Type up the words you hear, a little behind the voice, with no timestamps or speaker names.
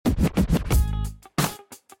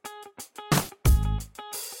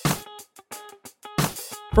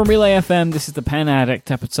From Relay FM, this is The Pen Addict,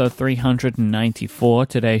 episode 394.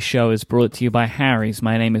 Today's show is brought to you by Harry's.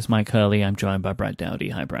 My name is Mike Hurley. I'm joined by Brad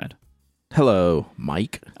Dowdy. Hi, Brad. Hello,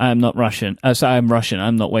 Mike. I'm not Russian. I'm Russian.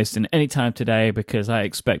 I'm not wasting any time today because I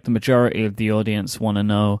expect the majority of the audience want to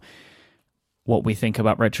know what we think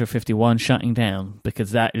about Retro 51 shutting down,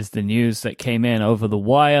 because that is the news that came in over the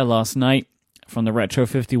wire last night from the Retro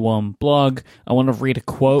 51 blog. I want to read a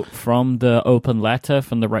quote from the open letter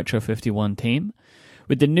from the Retro 51 team.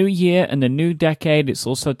 With the new year and the new decade, it's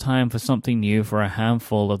also time for something new for a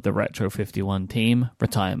handful of the Retro 51 team: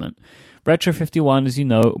 retirement. Retro 51, as you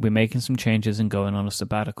know, will be making some changes and going on a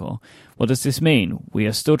sabbatical. What does this mean? We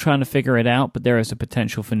are still trying to figure it out, but there is a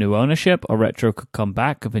potential for new ownership, or Retro could come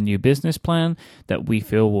back with a new business plan that we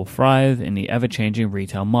feel will thrive in the ever-changing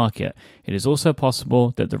retail market. It is also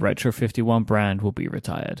possible that the Retro 51 brand will be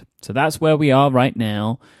retired. So that's where we are right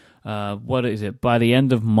now. What is it? By the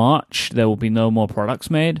end of March, there will be no more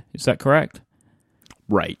products made. Is that correct?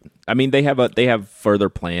 Right. I mean, they have further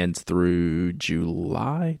plans through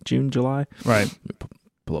June, July. Right. Let me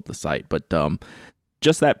pull up the site, but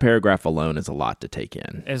just that paragraph alone is a lot to take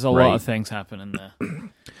in. There's a lot of things happening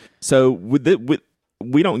there. So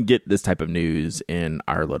we don't get this type of news in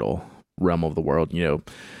our little realm of the world. You know,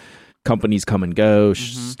 companies come and go,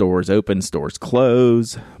 stores open, stores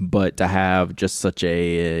close, but to have just such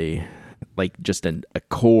a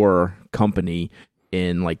core company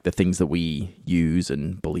in like the things that we use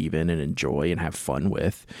and believe in and enjoy and have fun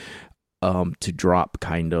with, to drop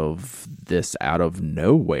kind of this out of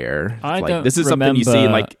nowhere. This is something you see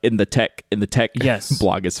like in the tech yes.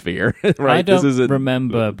 blogosphere, right? I don't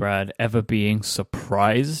remember, Brad, ever being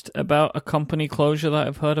surprised about a company closure that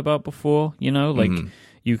I've heard about before. You know, like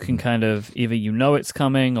you can kind of either it's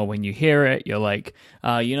coming, or when you hear it, you're like,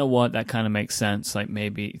 you know what, that kind of makes sense. Like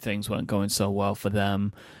maybe things weren't going so well for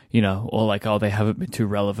them. You know, or like, oh, they haven't been too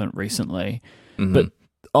relevant recently. But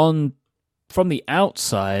from the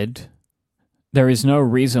outside, there is no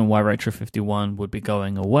reason why Retro 51 would be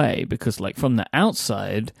going away, because like from the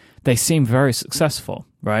outside, they seem very successful,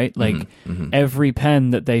 right? Like every pen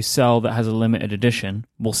that they sell that has a limited edition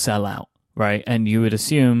will sell out, right? And you would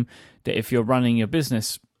assume that if you're running your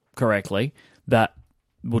business correctly, that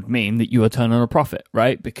would mean that you are turning a profit,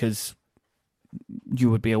 right? Because you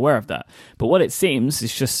would be aware of that. But what it seems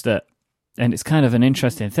is just that, and it's kind of an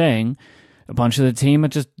interesting thing, a bunch of the team are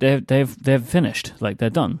just they've finished, like they're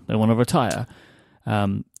done, they want to retire,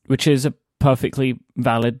 which is a perfectly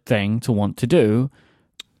valid thing to want to do.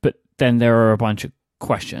 But then there are a bunch of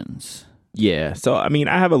questions. Yeah, so I mean,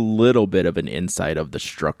 I have a little bit of an insight of the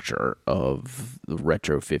structure of the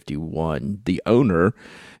Retro 51. The owner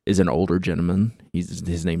is an older gentleman.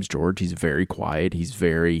 His name's George. He's very quiet. He's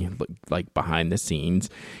very like behind the scenes.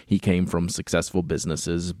 He came from successful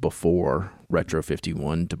businesses before Retro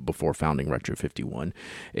 51 before founding Retro 51,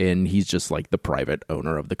 and he's just like the private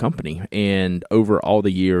owner of the company. And over all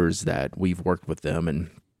the years that we've worked with them, and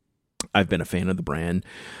I've been a fan of the brand.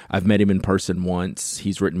 I've met him in person once.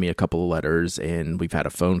 He's written me a couple of letters, and we've had a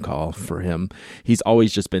phone call for him. He's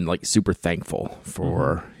always just been like super thankful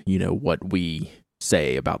for, what we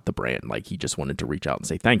say about the brand. Like he just wanted to reach out and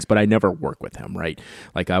say thanks, but I never work with him, right?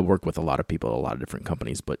 Like I work with a lot of people at a lot of different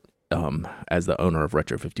companies, but as the owner of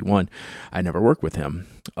Retro 51, I never worked with him.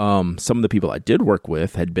 Some of the people I did work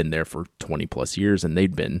with had been there for 20 plus years, and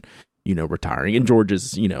they'd been retiring. And George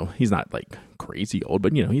is, he's not like crazy old,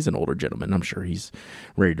 but he's an older gentleman. I'm sure he's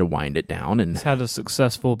ready to wind it down. And he's had a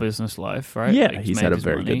successful business life, right? Yeah, like he's had a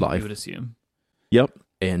very good life. You would assume. Yep.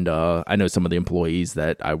 And I know some of the employees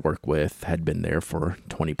that I work with had been there for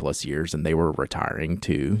 20 plus years, and they were retiring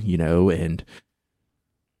too, and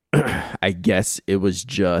I guess it was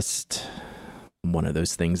just one of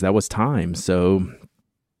those things that was time. So,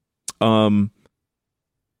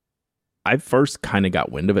 I first kind of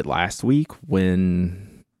got wind of it last week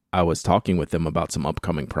when I was talking with them about some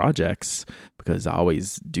upcoming projects, because I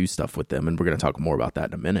always do stuff with them, and we're going to talk more about that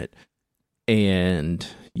in a minute. And,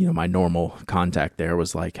 my normal contact there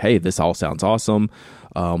was like, hey, this all sounds awesome.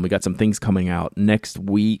 We got some things coming out next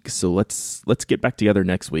week, so let's get back together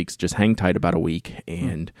next week. So just hang tight about a week,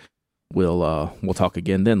 and we'll talk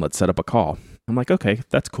again then. Let's set up a call. I'm like, okay,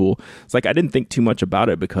 that's cool. It's like I didn't think too much about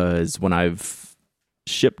it, because when I've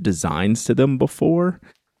shipped designs to them before,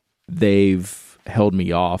 they've held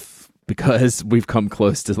me off because we've come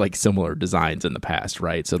close to like similar designs in the past,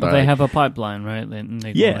 right? So they have a pipeline, right? They want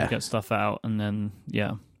to get stuff out, and then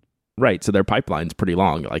right. So their pipeline's pretty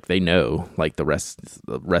long. Like they know, like the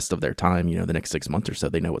rest of their time, the next 6 months or so,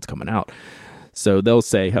 they know what's coming out. So they'll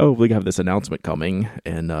say, oh, we have this announcement coming,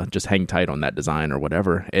 and just hang tight on that design or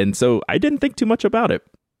whatever. And so I didn't think too much about it.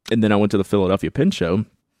 And then I went to the Philadelphia Pen Show,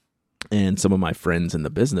 And some of my friends in the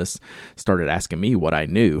business started asking me what I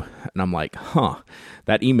knew. And I'm like,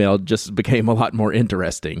 that email just became a lot more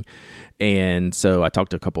interesting. And so I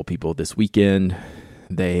talked to a couple people this weekend.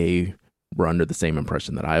 They were under the same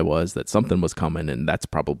impression that I was, that something was coming, and that's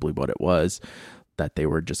probably what it was, that they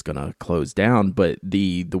were just going to close down. But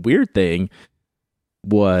the weird thing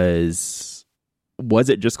was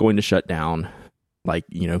it just going to shut down, like,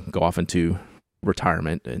 go off into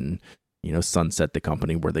retirement and sunset the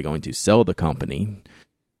company? Were they going to sell the company,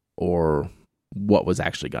 or what was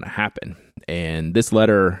actually going to happen? And this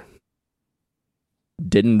letter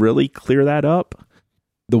didn't really clear that up.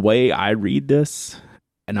 The way I read this,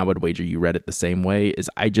 and I would wager you read it the same way, is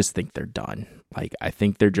I just think they're done. Like, I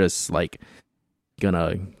think they're just like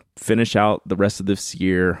gonna finish out the rest of this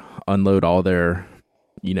year, unload all their,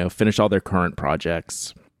 finish all their current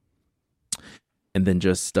projects, and then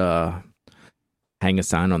just hang a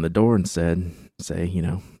sign on the door and say,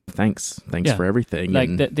 thanks for everything.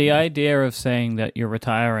 Like, the idea of saying that you're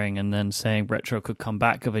retiring and then saying Retro could come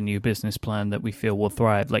back with a new business plan that we feel will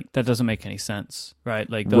thrive, like, that doesn't make any sense, right?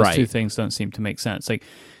 Like, those two things don't seem to make sense. Like,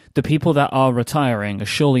 the people that are retiring are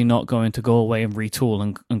surely not going to go away and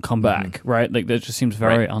retool and come back, right? Like, that just seems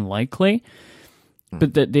very unlikely.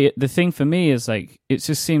 But the thing for me is, like, it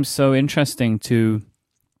just seems so interesting to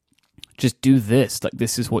just do this. Like,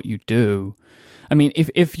 this is what you do. I mean,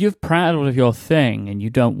 if you're proud of your thing and you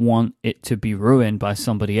don't want it to be ruined by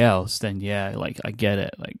somebody else, then yeah, like, I get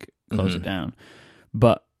it. Like, close it down.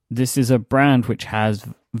 But this is a brand which has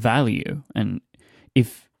value. And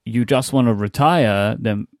if you just want to retire,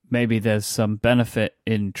 then maybe there's some benefit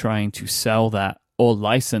in trying to sell that or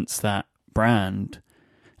license that brand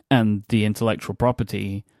and the intellectual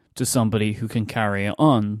property to somebody who can carry it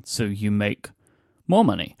on, so you make more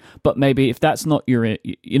money. But maybe if that's not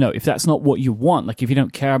if that's not what you want, like, if you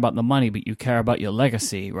don't care about the money but you care about your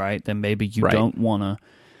legacy, right, then maybe you don't want to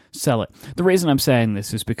sell it. The reason I'm saying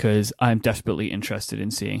this is because I'm desperately interested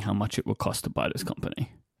in seeing how much it would cost to buy this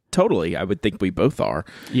company. Totally. I would think we both are.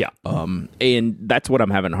 Yeah. And that's what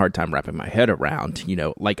I'm having a hard time wrapping my head around.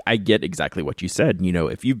 Like, I get exactly what you said.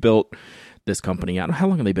 If you built this company out, how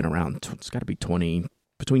long have they been around? It's got to be between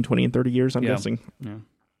 20 and 30 years, I'm guessing. Yeah.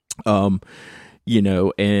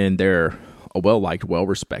 And they're a well-liked,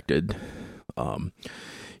 well-respected.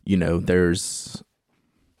 There's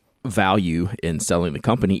value in selling the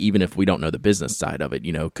company, even if we don't know the business side of it.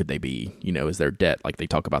 Could they be, is there debt? Like, they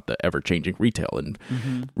talk about the ever-changing retail and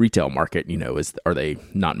retail market, are they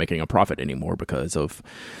not making a profit anymore because of,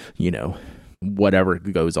 whatever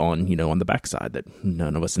goes on, on the backside that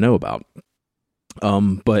none of us know about.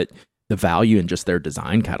 But the value in just their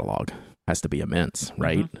design catalog has to be immense,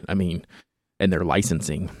 right? I mean, and their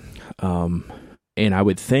licensing. And I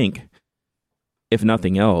would think, if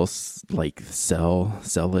nothing else, like, sell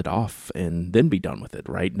it off and then be done with it,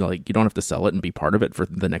 right? Like, you don't have to sell it and be part of it for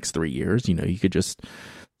the next 3 years. You could just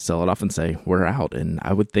sell it off and say, we're out. And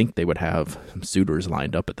I would think they would have suitors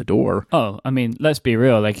lined up at the door. Oh, I mean, let's be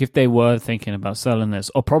real. Like, if they were thinking about selling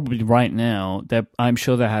this, or probably right now, I'm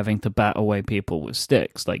sure they're having to bat away people with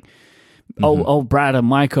sticks. Like, Brad and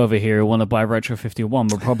Mike over here who want to buy Retro 51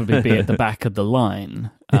 will probably be at the back of the line.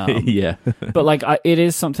 Yeah. But, like, it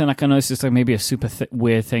is something, like, I know it's just, like, maybe a super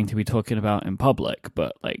weird thing to be talking about in public,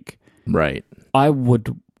 but, like, right. I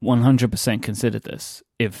would 100% consider this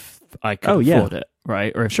if I could afford it,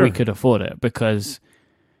 right? Or if we could afford it, because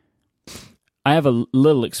I have a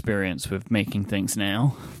little experience with making things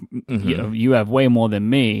now. You have way more than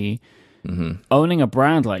me. Owning a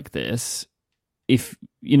brand like this, if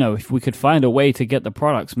we could find a way to get the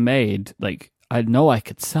products made, like, I know I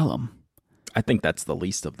could sell them. I think that's the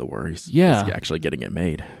least of the worries. Yeah. Is actually getting it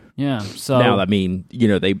made. Yeah. So now, I mean,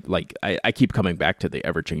 they, like, I keep coming back to the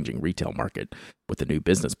ever-changing retail market with the new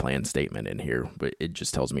business plan statement in here, but it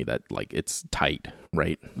just tells me that, like, it's tight,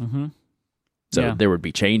 right? So there would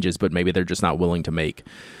be changes, but maybe they're just not willing to make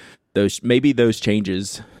those. Maybe those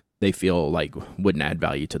changes they feel like wouldn't add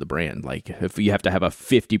value to the brand. Like, if you have to have a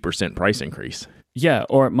 50% price increase. Yeah.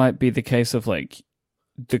 Or it might be the case of, like,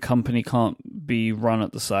 the company can't be run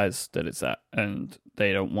at the size that it's at, and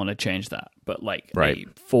they don't want to change that. But, like, a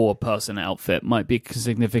 4-person outfit might be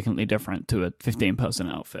significantly different to a 15-person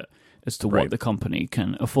outfit as to what the company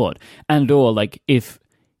can afford. And or, like, if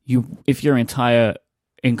your entire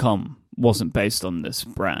income wasn't based on this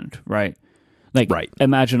brand, right? Like,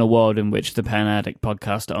 imagine a world in which the Pen Addict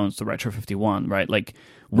podcast owns the Retro 51, right? Like,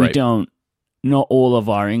 not all of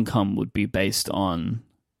our income would be based on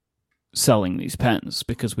selling these pens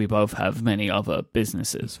because we both have many other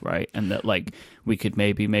businesses, right? And that like we could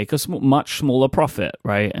maybe make a much smaller profit,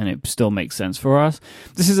 right? And it still makes sense for us.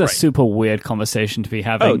 This is a super weird conversation to be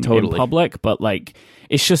having in public, but like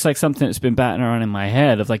it's just like something that's been batting around in my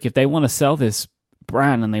head of like if they want to sell this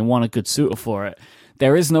brand and they want a good suitor for it,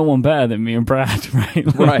 there is no one better than me and Brad, right?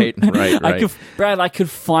 Right. I could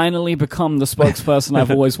finally become the spokesperson I've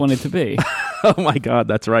always wanted to be. Oh my God,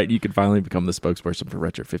 that's right. You could finally become the spokesperson for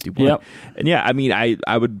Retro 51. Yep. And yeah, I mean,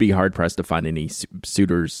 I would be hard pressed to find any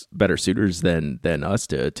better suitors than us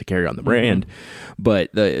to carry on the brand.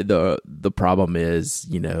 But the problem is,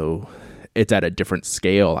 you know, it's at a different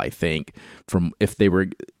scale, I think, from if they were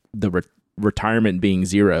retirement being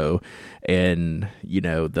 0 and, you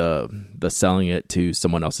know, the selling it to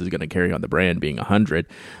someone else is going to carry on the brand being 100,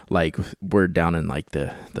 like we're down in like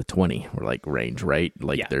the 20 or like range, right?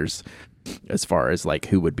 Like there's, as far as like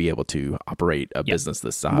who would be able to operate a business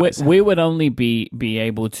this size. We would only be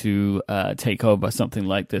able to take over something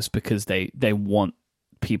like this because they want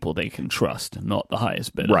people they can trust, not the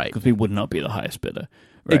highest bidder. Right. Because we would not be the highest bidder.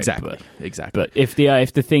 Right? Exactly. But if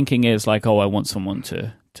the thinking is like, oh, I want someone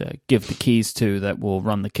to give the keys to that will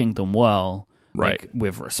run the kingdom well, right, like,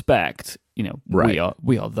 with respect, you know,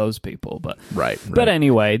 we are those people. But But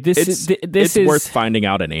anyway, this is worth finding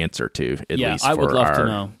out an answer to. At least I would love to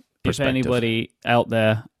know if anybody out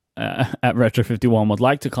there at Retro 51 would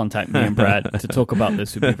like to contact me and Brad to talk about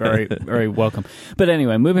this. Would be very, very welcome. But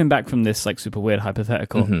anyway, moving back from this like super weird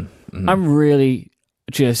hypothetical, I'm really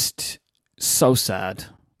just so sad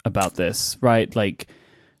about this, right? Like,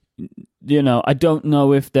 you know, I don't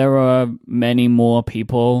know if there are many more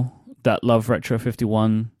people that love Retro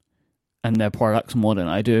 51 and their products more than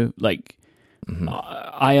I do. Like,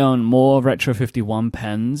 I own more Retro 51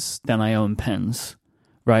 pens than I own pens,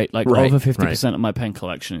 right? Like, over 50% of my pen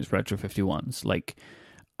collection is Retro 51s. Like,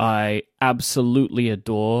 I absolutely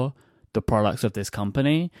adore the products of this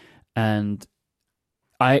company. And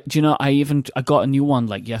I got a new one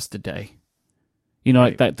like yesterday. You know,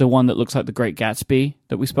 like that, the one that looks like the Great Gatsby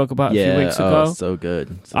that we spoke about a few weeks ago. Oh, so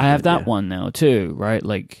good. I have that one now too, right?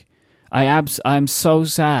 Like, I'm so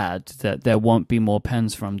sad that there won't be more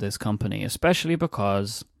pens from this company, especially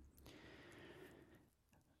because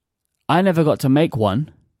I never got to make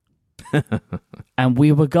one, and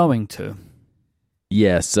we were going to.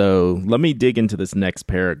 Yeah, so let me dig into this next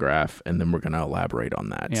paragraph, and then we're going to elaborate on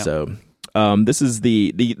that. Yeah. So, this is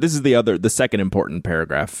the second important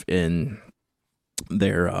paragraph in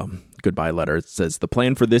their goodbye letter. It says, the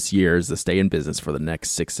plan for this year is to stay in business for the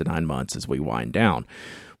next 6 to 9 months as we wind down.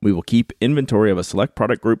 We will keep inventory of a select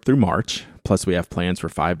product group through March, plus we have plans for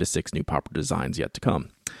 5 to 6 new Popper designs yet to come.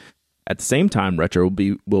 At the same time, Retro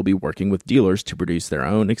will be working with dealers to produce their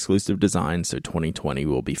own exclusive designs, so 2020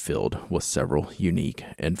 will be filled with several unique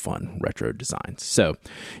and fun retro designs. So,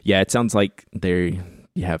 yeah, it sounds like you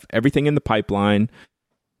have everything in the pipeline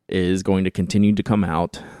is going to continue to come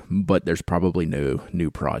out, but there's probably no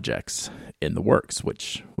new projects in the works,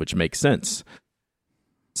 which makes sense.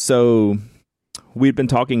 So we've been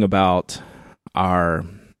talking about our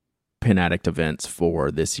Pen Addict events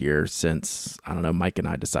for this year since, I don't know, Mike and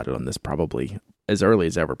I decided on this probably as early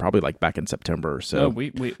as ever, probably like back in September or so. No,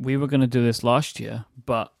 we were going to do this last year,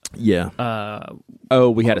 but we had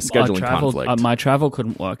a scheduling conflict. My travel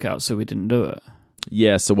couldn't work out, so we didn't do it.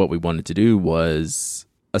 Yeah, so what we wanted to do was,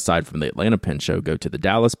 aside from the Atlanta Pen Show, go to the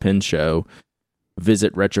Dallas Pen Show,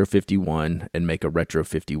 visit Retro 51, and make a Retro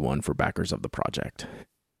 51 for backers of the project.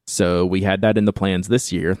 So we had that in the plans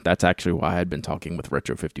this year. That's actually why I had been talking with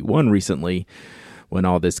Retro 51 recently when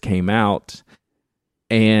all this came out.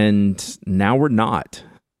 And now we're not.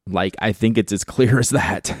 Like, I think it's as clear as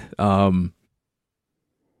that.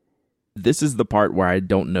 This is the part where I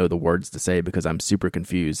don't know the words to say because I'm super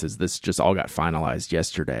confused, as this just all got finalized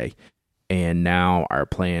yesterday. And now our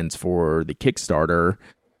plans for the Kickstarter,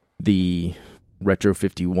 the Retro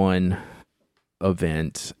 51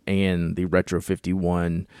 event, and the Retro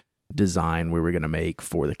 51 design we were going to make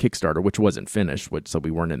for the Kickstarter, which wasn't finished, so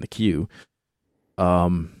we weren't in the queue.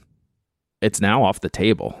 It's now off the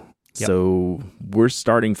table. Yep. So we're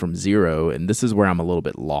starting from zero, and this is where I'm a little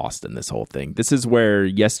bit lost in this whole thing. This is where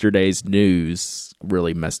yesterday's news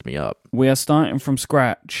really messed me up. We are starting from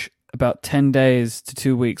scratch about 10 days to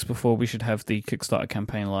 2 weeks before we should have the Kickstarter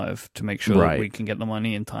campaign live to make sure that we can get the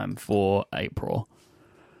money in time for April.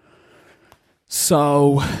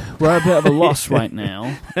 So we're a bit of a loss right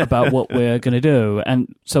now about what we're going to do.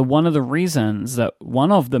 And so one of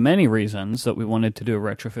the many reasons that we wanted to do a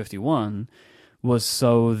Retro 51 was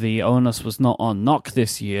so the onus was not on Knock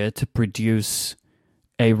this year to produce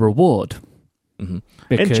a reward. Mm-hmm.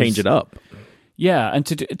 And change it up. Yeah, and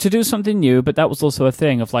to do something new, but that was also a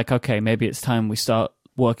thing of like, okay, maybe it's time we start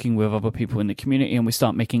working with other people in the community and we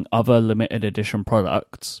start making other limited edition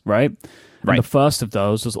products, right? Right. And the first of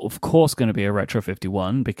those was, of course, going to be a Retro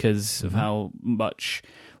 51 because of how much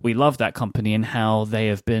we love that company and how they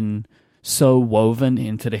have been so woven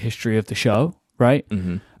into the history of the show, right?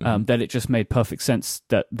 That it just made perfect sense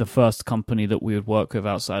that the first company that we would work with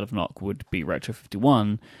outside of Knock would be Retro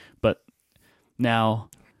 51. But now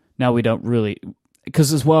we don't really...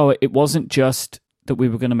 Because as well, it wasn't just that we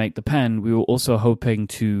were going to make the pen. We were also hoping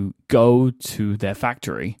to go to their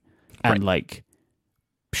factory and like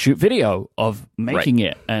shoot video of making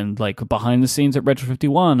it and like behind the scenes at Retro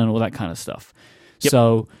 51 and all that kind of stuff. Yep.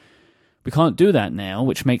 So we can't do that now,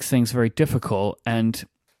 which makes things very difficult. And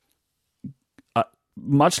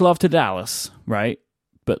much love to Dallas, right?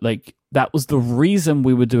 But like that was the reason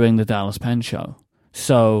we were doing the Dallas Pen Show.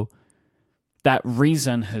 So that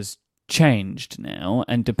reason has changed now,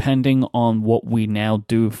 and depending on what we now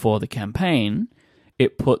do for the campaign,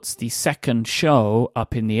 it puts the second show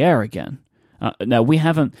up in the air again. Now, we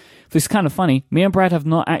haven't... This is kind of funny. Me and Brad have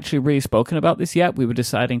not actually really spoken about this yet. We were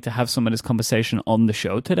deciding to have some of this conversation on the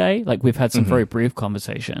show today. Like, we've had some very brief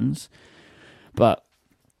conversations. But...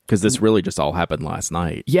 Because this really just all happened last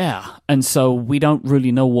night. Yeah, and so we don't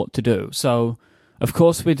really know what to do. So, of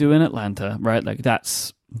course, we're doing Atlanta, right? Like,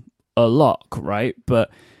 that's a lock, right?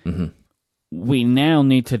 But... we now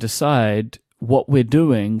need to decide what we're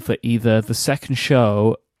doing for either the second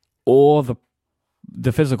show or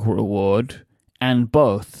the physical reward, and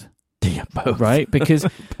both. Yeah, both. Right? Because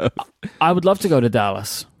I would love to go to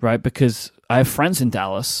Dallas, right? Because I have friends in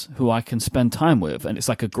Dallas who I can spend time with, and it's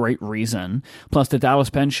like a great reason. Plus, the Dallas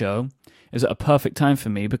Pen Show is at a perfect time for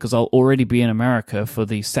me because I'll already be in America for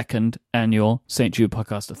the second annual St. Jude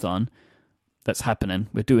Podcast-a-thon. That's happening.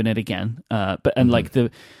 We're doing it again. Like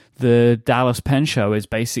the Dallas Pen Show is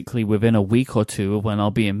basically within a week or two of when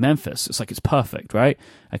I'll be in Memphis. It's like it's perfect, right?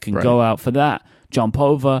 I can go out for that, jump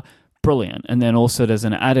over, brilliant. And then also there's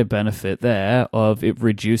an added benefit there of it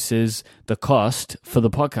reduces the cost for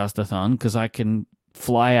the podcast-a-thon because I can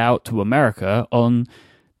fly out to America on...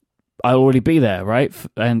 I'll already be there, right?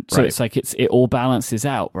 And so it's like it all balances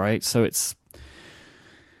out, right? So it's...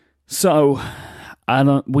 So...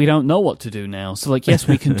 we don't know what to do now. So like, yes,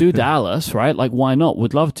 we can do Dallas, right? Like, why not?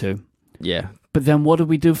 Would love to. Yeah. But then what do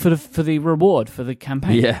we do for the reward for the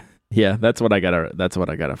campaign? Yeah. That's what I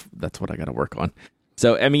gotta work on.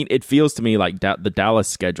 So, I mean, it feels to me like the Dallas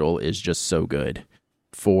schedule is just so good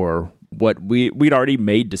for what we'd already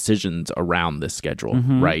made decisions around this schedule,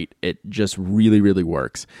 right? It just really, really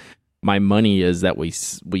works. My money is that we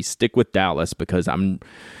stick with Dallas because I'm...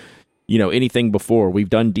 anything before, we've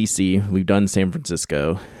done DC, we've done San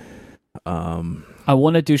Francisco. I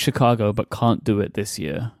want to do Chicago, but can't do it this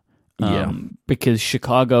year. Because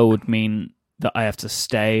Chicago would mean that I have to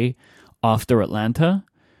stay after Atlanta,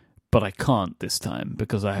 but I can't this time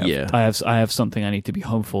because I have something I need to be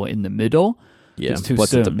home for in the middle. Yeah, it's too plus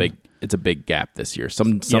soon. it's a big gap this year.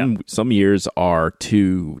 Some years are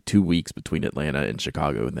two weeks between Atlanta and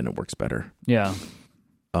Chicago, and then it works better. Yeah.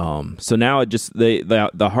 So now it just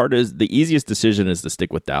the easiest decision is to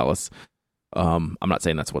stick with Dallas. I'm not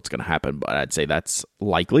saying that's what's going to happen, but I'd say that's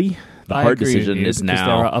likely. The hard decision is now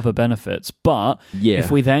there are other benefits. But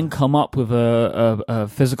if we then come up with a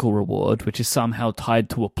physical reward, which is somehow tied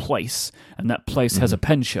to a place, and that place has a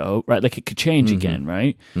pen show, right? Like it could change again,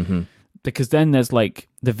 right? Because then there's like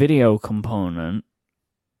the video component.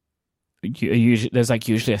 There's like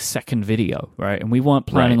usually a second video, right? And we weren't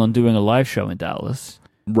planning on doing a live show in Dallas.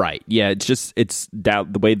 Right. Yeah. It's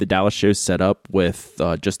the way the Dallas show's set up with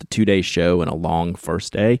just a 2-day show and a long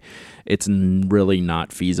first day. It's really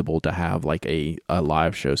not feasible to have like a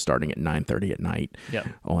live show starting at 9:30 at night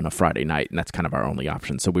on a Friday night, and that's kind of our only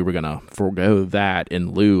option. So we were gonna forego that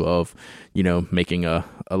in lieu of making a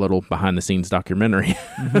little behind the scenes documentary.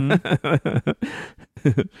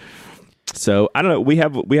 So I don't know. We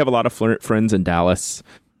have a lot of friends in Dallas,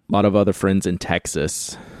 a lot of other friends in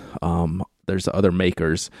Texas. There's other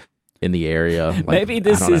makers in the area. Like, maybe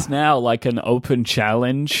this is now like an open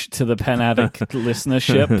challenge to the Pen Addict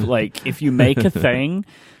listenership. Like, if you make a thing,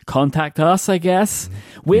 contact us, I guess.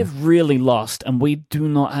 We're really lost, and we do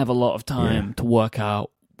not have a lot of time to work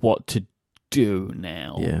out what to do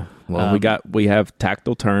now. Yeah. Well, we have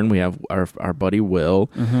Tactile Turn. We have our buddy Will.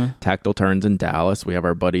 Tactile Turns in Dallas. We have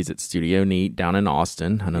our buddies at Studio Neat down in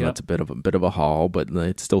Austin. I know that's a bit of a haul, but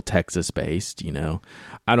it's still Texas based.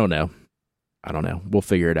 I don't know. I don't know. We'll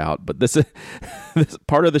figure it out. But this this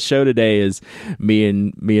part of the show today is me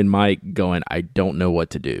and Mike going, I don't know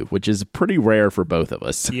what to do, which is pretty rare for both of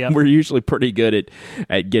us. Yep. We're usually pretty good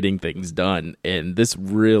at getting things done, and this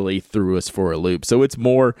really threw us for a loop. So it's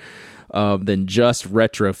more than just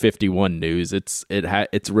Retro 51 news. It's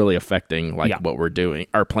really affecting what we're doing.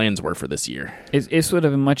 Our plans were for this year. It would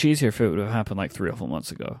have been much easier if it would have happened like 3 or 4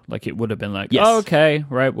 months ago. Like it would have been like, Yes. oh, okay,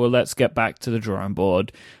 right. Well, let's get back to the drawing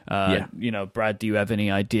board. Brad, do you have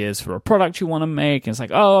any ideas for a product you want to make? And it's like,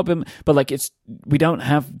 but like we don't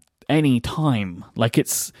have any time. Like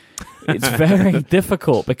it's very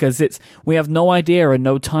difficult because we have no idea and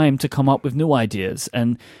no time to come up with new ideas.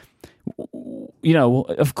 And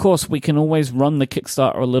of course, we can always run the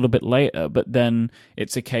Kickstarter a little bit later, but then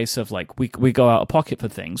it's a case of like we go out of pocket for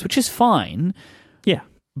things, which is fine. Yeah,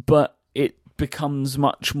 but it becomes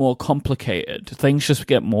much more complicated. Things just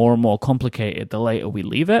get more and more complicated the later we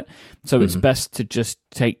leave it. So it's best to just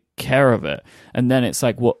take care of it. And then it's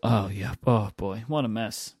like, oh boy, what a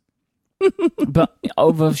mess. But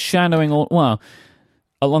overshadowing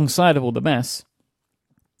alongside of all the mess,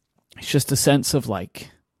 it's just a sense of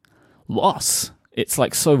like loss. It's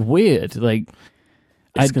like so weird. Like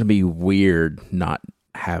it's going to be weird not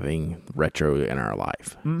having retro in our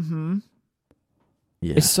life. Mm-hmm.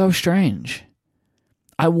 Yeah. It's so strange.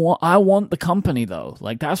 I want the company though.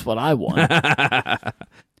 Like that's what I want.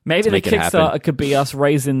 Maybe the Kickstarter could be us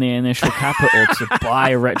raising the initial capital to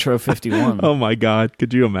buy Retro 51. Oh my God!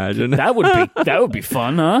 Could you imagine? That would be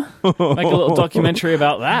fun, huh? Make a little documentary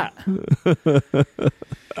about that.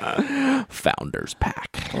 Founders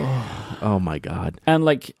Pack. Oh my God! And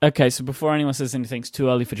like, okay, so before anyone says anything, it's too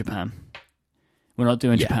early for Japan. We're not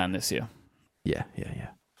doing Japan this year. Yeah.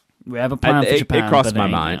 We have a plan for Japan. It crossed my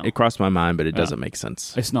mind. Now. It crossed my mind, but it doesn't make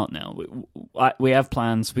sense. It's not now. We have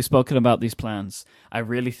plans. We've spoken about these plans. I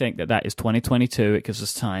really think that is 2022. It gives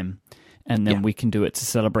us time. And then we can do it to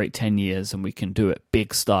celebrate 10 years, and we can do it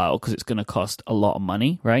big style because it's going to cost a lot of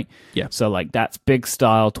money, right? Yeah. So, like, that's big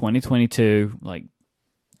style 2022, like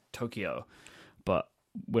Tokyo. But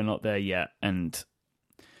we're not there yet. And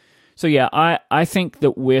so, yeah, I think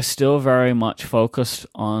that we're still very much focused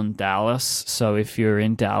on Dallas. So if you're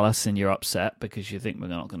in Dallas and you're upset because you think we're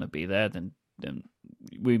not going to be there, then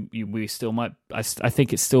we still might. I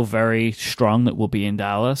think it's still very strong that we'll be in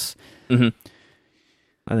Dallas. Mm-hmm.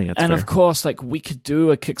 I think that's fair. And of course, like we could do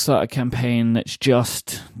a Kickstarter campaign that's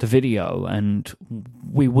just the video, and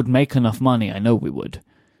we would make enough money. I know we would,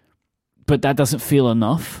 but that doesn't feel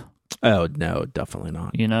enough. Oh no, definitely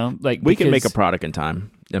not. Like we can make a product in time.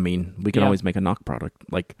 I mean, we can always make a knock product,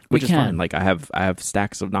 which is fine. Like I have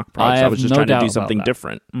stacks of knock products. I was just trying to do something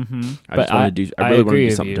different. Mm-hmm. I really want to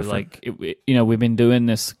do something different. Like we've been doing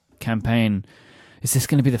this campaign. Is this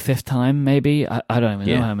going to be the 5th time? Maybe I don't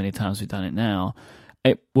even know how many times we've done it now.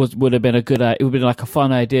 It would have been it would have been like a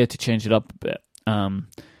fun idea to change it up a bit.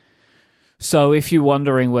 So if you're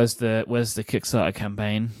wondering, where's the Kickstarter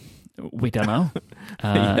campaign? We don't know,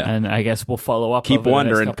 and I guess we'll follow up. Keep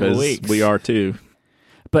wondering because we are too.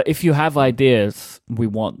 But if you have ideas, we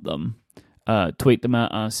want them. Tweet them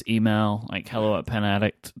at us, email like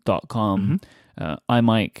hello@penaddict.com. I'm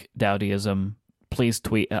Mike Dowdyism. Please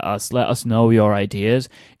tweet at us. Let us know your ideas.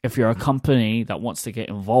 If you're a company that wants to get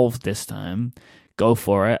involved this time, go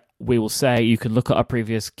for it. We will say you can look at our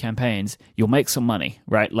previous campaigns. You'll make some money,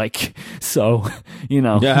 right? Like, so,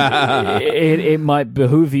 it might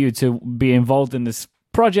behoove you to be involved in this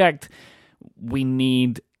project. We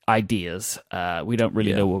need ideas. We don't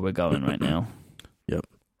really know where we're going right now. Yep.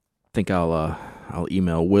 I think I'll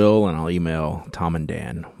email Will and I'll email Tom and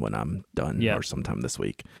Dan when I'm done or sometime this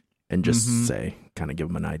week and just say, kind of give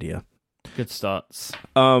them an idea. Good starts.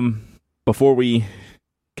 Before we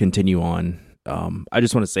continue on, I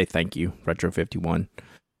just want to say thank you, Retro 51.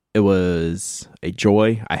 It was a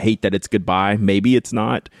joy. I hate that it's goodbye. Maybe it's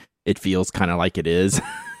not. It feels kind of like it is.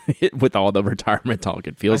 With all the retirement talk,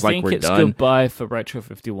 it feels like we're done. I think it's goodbye for Retro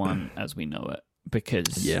 51 as we know it,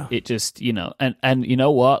 because it just, and you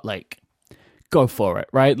know what? Like, go for it,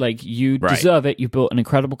 right? Like, you deserve it. You built an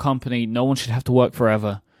incredible company. No one should have to work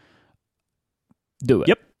forever. Do it.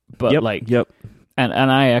 Yep. But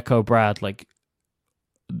and I echo Brad, like,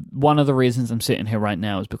 one of the reasons I'm sitting here right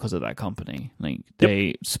now is because of that company. Like,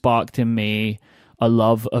 they sparked in me a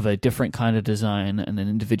love of a different kind of design and an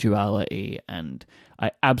individuality, and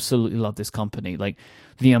I absolutely love this company. Like,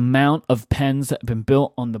 the amount of pens that have been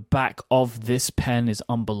built on the back of this pen is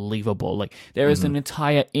unbelievable. Like, there is an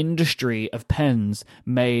entire industry of pens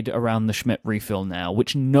made around the Schmidt refill now,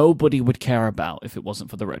 which nobody would care about if it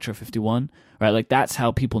wasn't for the Retro 51, right? Like, that's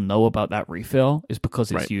how people know about that refill, is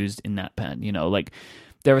because it's used in that pen, like,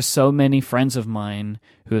 there are so many friends of mine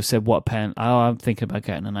who have said, what pen? Oh, I'm thinking about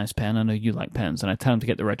getting a nice pen. I know you like pens. And I tell them to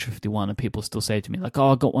get the Retro 51, and people still say to me, like,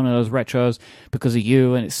 oh, I got one of those retros because of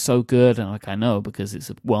you, and it's so good. And I'm like, I know, because it's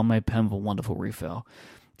a well-made pen with a wonderful refill.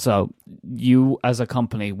 So you, as a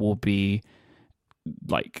company, will be,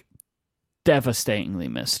 like, devastatingly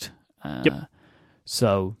missed. Yep.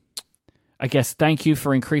 So I guess thank you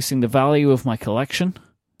for increasing the value of my collection.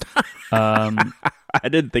 I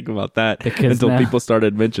didn't think about that until people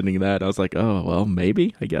started mentioning that. I was like, oh, well,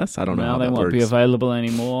 maybe, I guess. I don't know how they that won't works. be available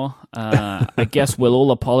anymore. I guess we'll all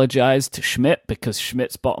apologize to Schmidt, because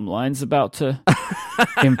Schmidt's bottom line's about to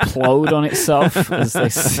implode on itself. As they,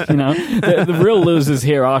 the real losers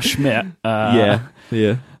here are Schmidt. Yeah.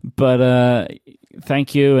 But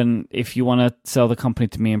thank you, and if you want to sell the company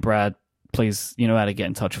to me and Brad, please, you know how to get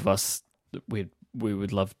in touch with us. We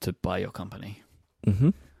would love to buy your company.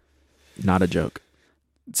 Mm-hmm. Not a joke.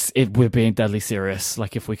 We're being deadly serious.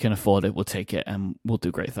 Like, if we can afford it, we'll take it, and we'll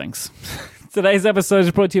do great things. Today's episode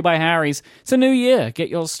is brought to you by Harry's. It's a new year. Get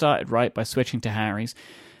yours started right by switching to Harry's.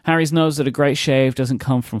 Harry's knows that a great shave doesn't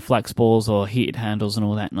come from flex balls or heated handles and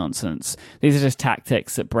all that nonsense. These are just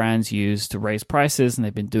tactics that brands use to raise prices, and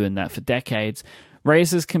they've been doing that for decades.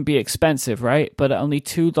 Razors can be expensive, right? But at only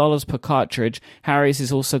 $2 per cartridge, Harry's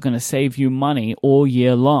is also going to save you money all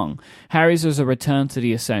year long. Harry's is a return to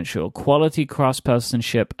the essential, quality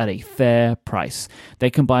craftspersonship at a fair price.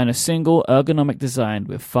 They combine a single ergonomic design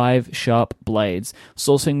with 5 sharp blades.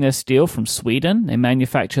 Sourcing their steel from Sweden, they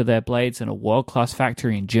manufacture their blades in a world-class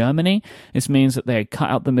factory in Germany. This means that they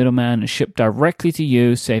cut out the middleman and ship directly to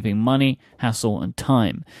you, saving money, hassle, and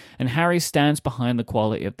time. And Harry's stands behind the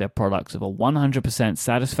quality of their products with a 100%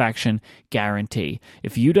 satisfaction guarantee.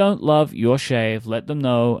 If you don't love your shave, let them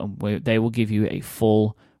know, and they will give you a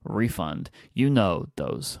full refund. You know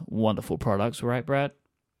those wonderful products, right, Brad?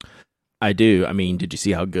 I do. I mean, did you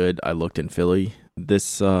see how good I looked in Philly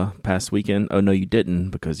this past weekend? Oh, no, you didn't,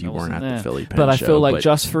 because you weren't at the Philly Pen But I show, feel like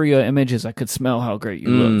just for your images, I could smell how great you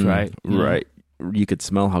looked, right? Right. You could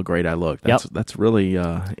smell how great I look. That's really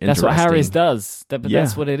interesting. That's what Harry's does.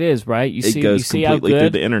 That's what it is, right? You see how good through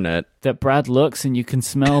the internet that Brad looks, and you can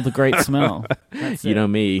smell the great smell. You know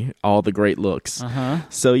me, all the great looks. Uh-huh.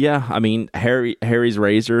 So yeah, I mean, Harry's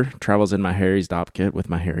razor travels in my Harry's Dop kit with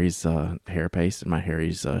my Harry's hair paste and my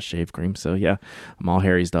Harry's shave cream. So yeah, I'm all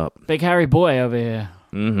Harry's up. Big Harry boy over here.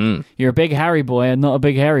 Mm-hmm. You're a big Harry boy and not a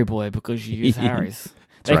big Harry boy because you use Harry's.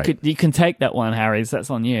 Right. You can take that one, Harry's.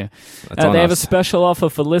 That's on you. That's on they us. have a special offer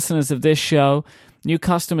for listeners of this show. New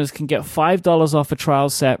customers can get $5 off a trial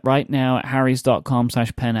set right now at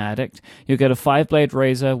harrys.com/penaddict. You'll get a 5-blade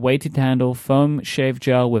razor, weighted handle, foam shave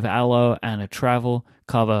gel with aloe, and a travel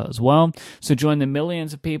cover as well. So join the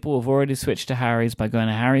millions of people who've already switched to Harry's by going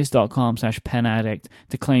to harrys.com/penaddict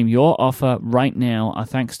to claim your offer right now. Our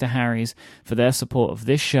thanks to Harry's for their support of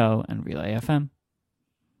this show and Relay FM.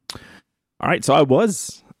 All right, so I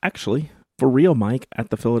was actually, for real, Mike, at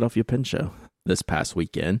the Philadelphia Pen Show this past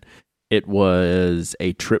weekend. It was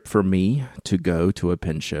a trip for me to go to a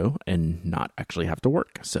pen show and not actually have to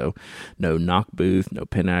work. So no knock booth, no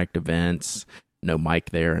Pen Addict events, no Mike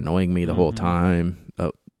there annoying me the whole time.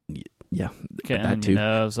 Oh, yeah, getting that too.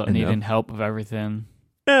 Nerves, needing help with everything.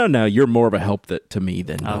 No, you're more of a help to me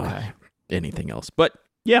than anything else. But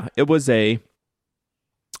yeah, it was a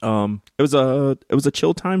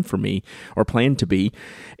chill time for me, or planned to be,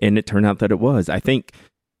 and it turned out that it was. I think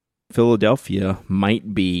Philadelphia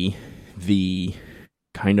might be the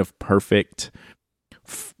kind of perfect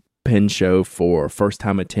pen show for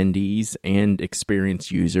first-time attendees and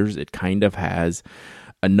experienced users. It kind of has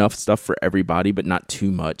enough stuff for everybody, but not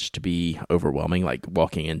too much to be overwhelming, like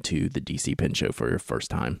walking into the DC Pen Show for your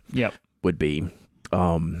first time. Yep. Would be.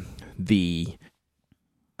 The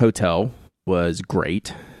hotel was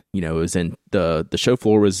great. It was in the show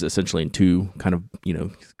floor was essentially in 2 kind of,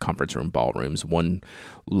 conference room ballrooms, one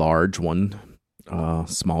large, one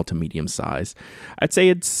small to medium size. I'd say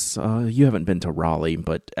it's, you haven't been to Raleigh,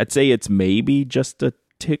 but I'd say it's maybe just a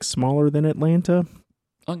tick smaller than Atlanta.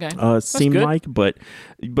 Okay. Seemed good. like, but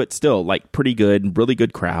still, like, pretty good, really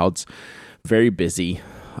good crowds, very busy.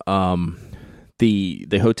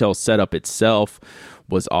 The hotel setup itself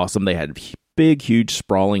was awesome. They had big, huge,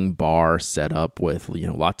 sprawling bar set up with,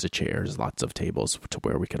 lots of chairs, lots of tables to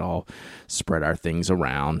where we could all spread our things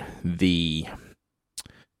around. The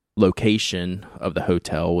location of the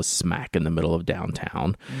hotel was smack in the middle of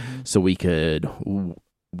downtown, so we could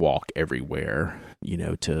walk everywhere,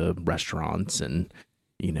 to restaurants and,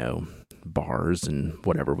 bars and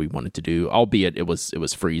whatever we wanted to do, albeit it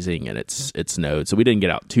was freezing and it snowed, so we didn't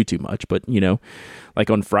get out too much. But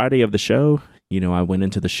like on Friday of the show, I went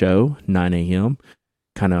into the show 9 a.m.,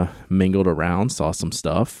 kind of mingled around, saw some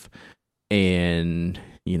stuff, and,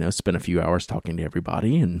 spent a few hours talking to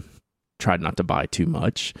everybody and tried not to buy too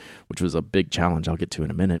much, which was a big challenge I'll get to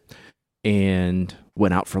in a minute, and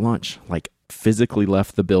went out for lunch, like physically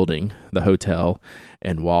left the building, the hotel,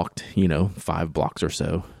 and walked, 5 blocks or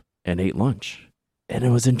so and ate lunch. And it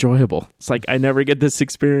was enjoyable. It's like I never get this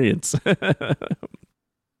experience.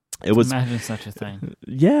 Imagine such a thing.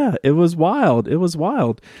 Yeah, it was wild. It was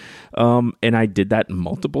wild. And I did that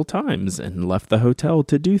multiple times and left the hotel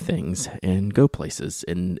to do things and go places.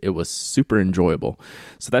 And it was super enjoyable.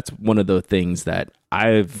 So that's one of the things that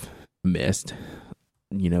I've missed,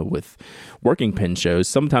 with working pen shows.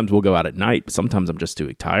 Sometimes we'll go out at night. But sometimes I'm just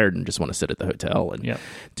too tired and just want to sit at the hotel and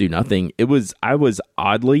do nothing. I was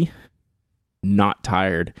oddly not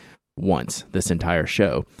tired once this entire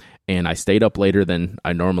show. And I stayed up later than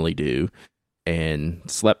I normally do and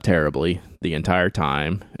slept terribly the entire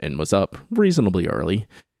time and was up reasonably early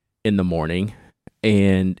in the morning.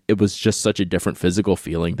 And it was just such a different physical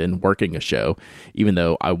feeling than working a show, even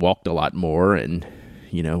though I walked a lot more and,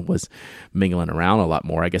 was mingling around a lot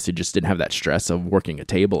more. I guess it just didn't have that stress of working a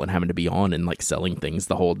table and having to be on and like selling things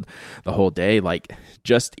the whole day. Like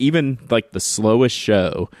just even like the slowest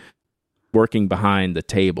show, working behind the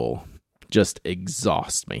table just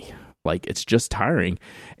exhausts me. Like it's just tiring.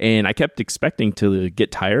 And I kept expecting to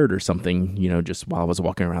get tired or something, just while I was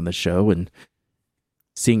walking around the show and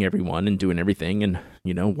seeing everyone and doing everything and,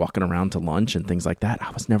 walking around to lunch and things like that.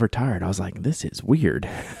 I was never tired. I was like, this is weird.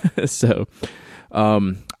 So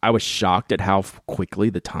I was shocked at how quickly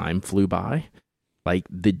the time flew by. Like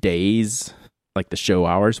the days, like the show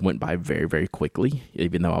hours went by very, very quickly,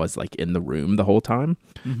 even though I was like in the room the whole time.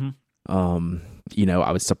 Mm-hmm.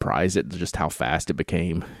 I was surprised at just how fast it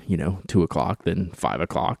became, 2:00, then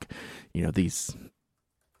 5:00,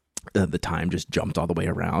 the time just jumped all the way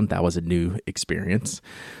around. That was a new experience.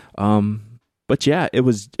 But yeah, it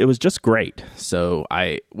was just great. So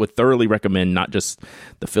I would thoroughly recommend not just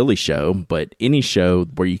the Philly show, but any show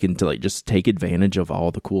where you can just take advantage of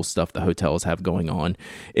all the cool stuff the hotels have going on.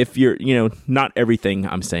 If you're, not everything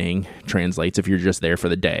I'm saying translates if you're just there for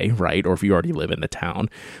the day, right? Or if you already live in the town.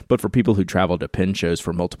 But for people who travel to pen shows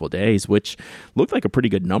for multiple days, which looked like a pretty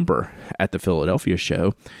good number at the Philadelphia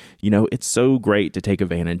show, it's so great to take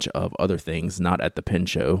advantage of other things not at the pen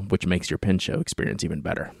show, which makes your pen show experience even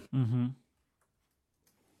better. Mm-hmm.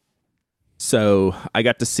 So I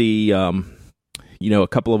got to see, a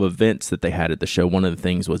couple of events that they had at the show. One of the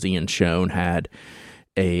things was Ian Schoen had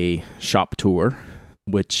a shop tour,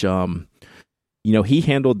 which, he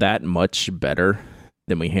handled that much better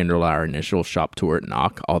than we handled our initial shop tour at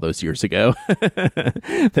Knock all those years ago.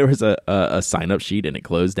 There was a sign-up sheet and it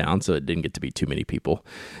closed down, so it didn't get to be too many people.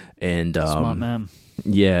 And smart man.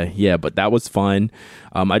 Yeah, but that was fun.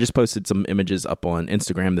 I just posted some images up on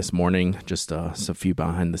Instagram this morning, just a few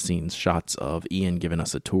behind the scenes shots of Ian giving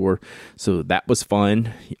us a tour. So that was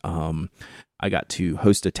fun. I got to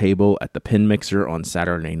host a table at the Pen Mixer on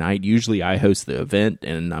Saturday night. Usually I host the event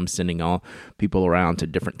and I'm sending all people around to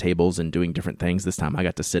different tables and doing different things. This time I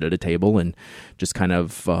got to sit at a table and just kind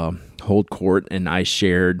of hold court, and I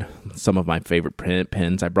shared some of my favorite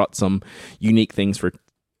pens. I brought some unique pens for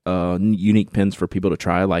people to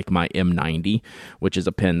try, like my M90, which is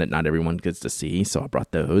a pen that not everyone gets to see. So I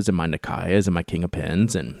brought those, and my Nakayas and my King of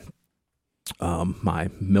Pens and my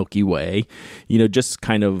Milky Way, just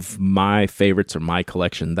kind of my favorites or my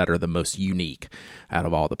collection that are the most unique out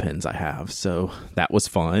of all the pens I have. So that was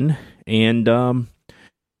fun. And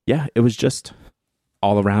it was just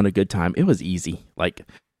all around a good time. It was easy.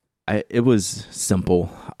 It was simple.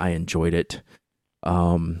 I enjoyed it.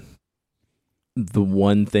 The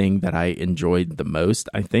one thing that I enjoyed the most,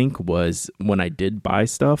 I think, was when I did buy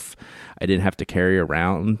stuff, I didn't have to carry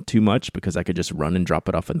around too much because I could just run and drop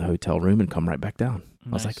it off in the hotel room and come right back down. Nice.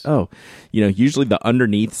 I was like, oh, usually the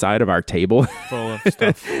underneath side of our table full of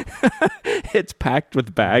stuff. It's packed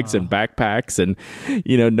with bags and backpacks, and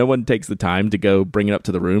no one takes the time to go bring it up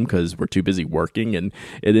to the room because we're too busy working, and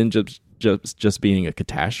it ends up just being a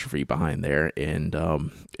catastrophe behind there. And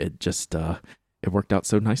it worked out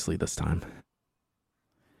so nicely this time.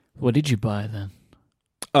 What did you buy then?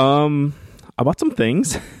 I bought some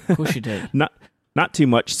things. Of course you did. Not too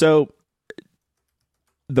much. So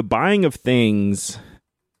the buying of things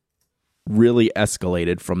really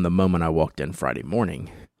escalated from the moment I walked in Friday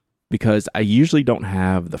morning, because I usually don't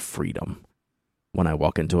have the freedom when I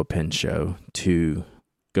walk into a pen show to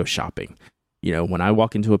go shopping. When I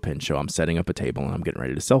walk into a pen show, I'm setting up a table and I'm getting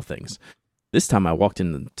ready to sell things. This time I walked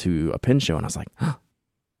into a pen show and I was like,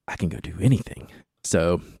 I can go do anything.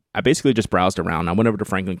 So I basically just browsed around. I went over to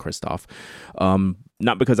Franklin Christoph,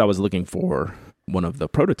 not because I was looking for one of the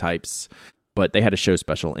prototypes, but they had a show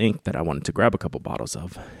special ink that I wanted to grab a couple bottles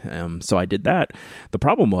of. So I did that. The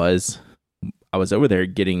problem was I was over there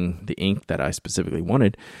getting the ink that I specifically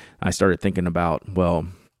wanted. I started thinking about, well,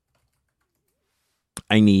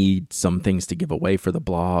 I need some things to give away for the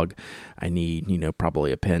blog. I need,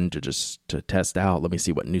 probably a pen to test out. Let me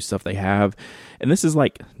see what new stuff they have. And this is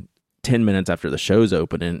like 10 minutes after the show's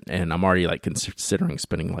open, and I'm already like considering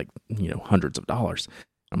spending like, hundreds of dollars.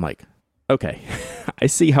 I'm like, okay, I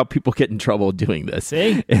see how people get in trouble doing this.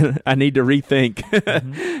 See? I need to rethink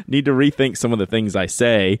some of the things I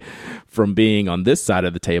say from being on this side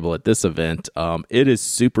of the table at this event. It is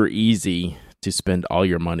super easy to spend all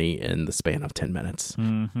your money in the span of 10 minutes.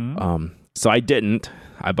 Mm-hmm. So I didn't.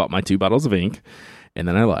 I bought my 2 bottles of ink, and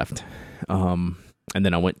then I left. And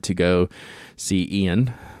then I went to go see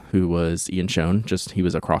Ian, who was Ian Schoen. He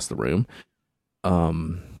was across the room.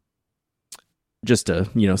 Just to,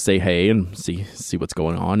 say hey and see what's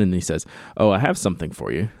going on. And he says, oh, I have something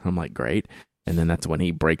for you. I'm like, great. And then that's when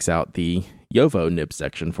he breaks out the Jowo nib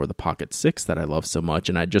section for the Pocket 6 that I love so much.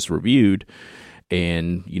 And I just reviewed.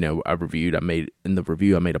 And, I made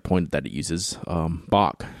a point that it uses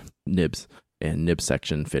Bock nibs and nib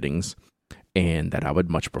section fittings, and that I would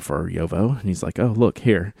much prefer Jowo. And he's like, oh, look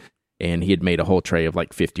here. And he had made a whole tray of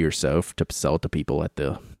like 50 or so to sell to people at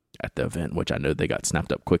the event, which I know they got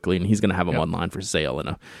snapped up quickly. And he's going to have them online for sale in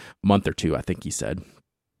a month or two, I think he said.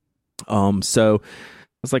 So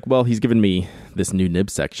I was like, well, he's given me this new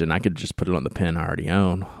nib section. I could just put it on the pen I already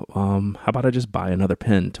own. How about I just buy another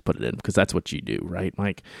pen to put it in? Because that's what you do, right,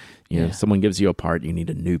 Mike? If someone gives you a part, you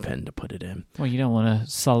need a new pen to put it in. Well, you don't want to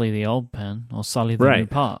sully the old pen or sully the new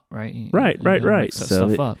part, right? Right. Mix that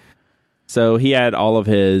stuff up. So he had all of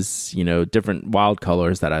his, different wild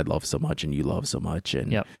colors that I love so much and you love so much.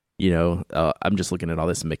 And I'm just looking at all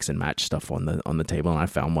this mix and match stuff on the table, and I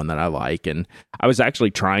found one that I like, and I was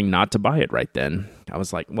actually trying not to buy it right then. I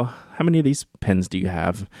was like, well, how many of these pens do you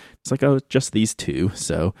have? It's like, oh, just these 2.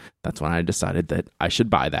 So that's when I decided that I should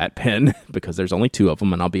buy that pen because there's only 2 of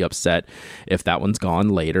them, and I'll be upset if that one's gone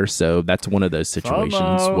later. So that's one of those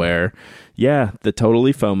situations where, the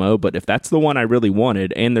totally FOMO, but if that's the one I really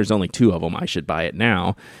wanted and there's only 2 of them, I should buy it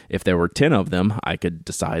now. If there were 10 of them, I could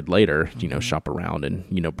decide later, shop around, and,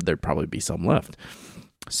 there'd probably be some left.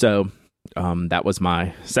 So that was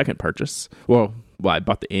my second purchase. Well, I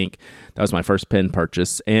bought the ink. That was my first pen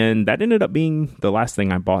purchase. And that ended up being the last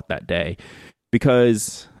thing I bought that day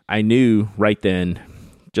because I knew right then,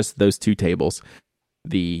 just those 2 tables,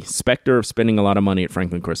 the specter of spending a lot of money at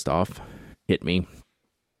Franklin Christoph hit me.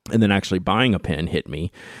 And then actually buying a pen hit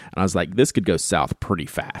me. And I was like, this could go south pretty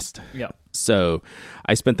fast. Yeah. So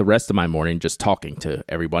I spent the rest of my morning just talking to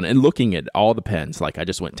everyone and looking at all the pens. Like I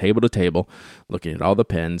just went table to table, looking at all the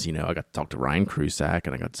pens. I got to talk to Ryan Krusak,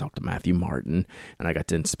 and I got to talk to Matthew Martin, and I got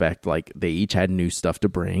to inspect, like, they each had new stuff to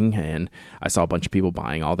bring. And I saw a bunch of people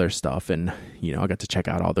buying all their stuff, and, I got to check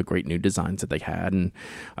out all the great new designs that they had. And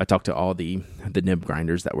I talked to all the nib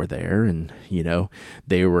grinders that were there, and,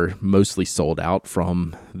 they were mostly sold out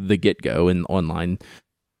from the get-go in online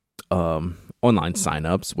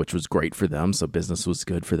signups, which was great for them. So business was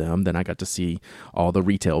good for them. Then I got to see all the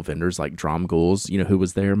retail vendors like Dromgool's, who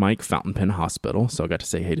was there, Mike, Fountain Pen Hospital. So I got to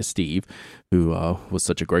say hey to Steve, who was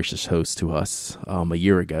such a gracious host to us a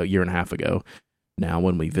year and a half ago now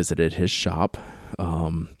when we visited his shop.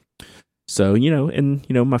 So,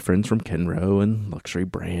 my friends from Kenro and Luxury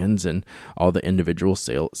Brands and all the individual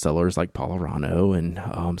sellers like Polarano.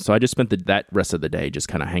 And so I just spent that rest of the day just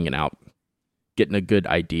kind of hanging out, getting a good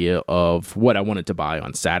idea of what I wanted to buy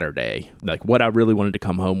on Saturday, like what I really wanted to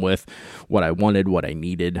come home with, what I wanted, what I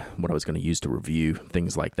needed, what I was going to use to review,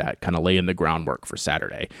 things like that, kind of laying the groundwork for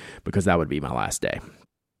Saturday because that would be my last day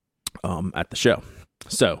at the show.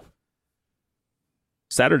 So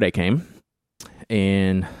Saturday came.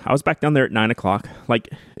 And I was back down there at 9:00. Like,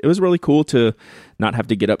 it was really cool to not have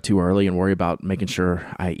to get up too early and worry about making sure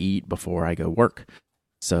I eat before I go work.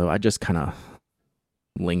 So I just kind of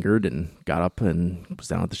lingered and got up and was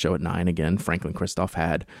down at the show at 9 again. Franklin Christoph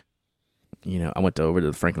had, I went over to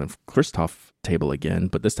the Franklin Christoph table again,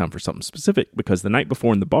 but this time for something specific because the night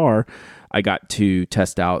before in the bar, I got to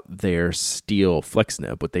test out their steel flex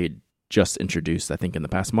nib, what they had just introduced, I think, in the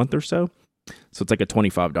past month or so. So it's like a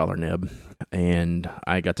 $25 nib, and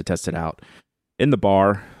I got to test it out in the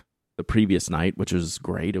bar the previous night, which was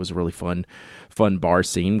great. It was a really fun bar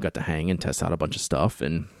scene. Got to hang and test out a bunch of stuff,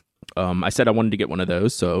 and I said I wanted to get one of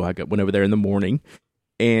those, so I went over there in the morning,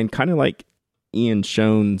 and kind of like Ian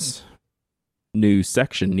Schoen's new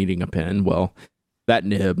section needing a pen, well, that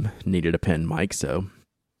nib needed a pen, Mike, so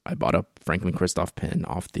I bought a Franklin Christoph pen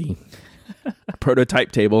off the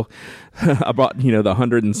prototype table. I bought, the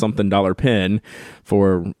 $100 and something pen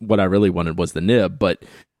for what I really wanted was the nib, but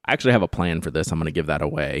I actually have a plan for this. I'm going to give that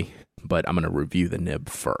away, but I'm going to review the nib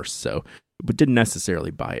first. So, but didn't necessarily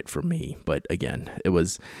buy it for me. But again,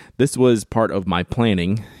 this was part of my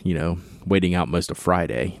planning, waiting out most of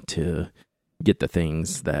Friday to get the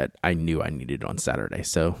things that I knew I needed on Saturday.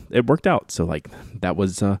 So it worked out. So that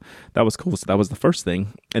was cool. So that was the first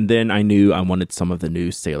thing. And then I knew I wanted some of the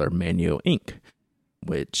new Sailor Manio ink,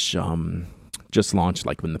 which just launched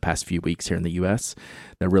in the past few weeks here in the US.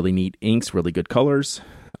 They're really neat inks, really good colors,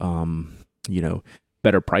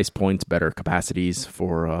 better price points, better capacities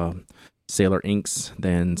for Sailor inks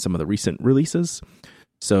than some of the recent releases.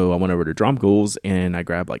 So I went over to Dromgools and I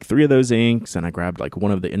grabbed 3 of those inks, and I grabbed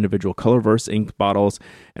one of the individual Colorverse ink bottles,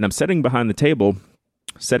 and I'm setting them up behind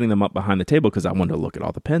the table because I wanted to look at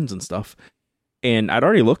all the pens and stuff. And I'd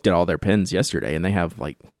already looked at all their pens yesterday, and they have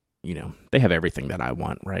they have everything that I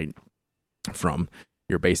want, right? From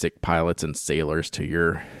your basic pilots and sailors to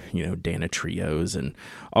your, Dana trios and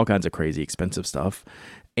all kinds of crazy expensive stuff.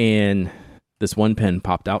 And this one pen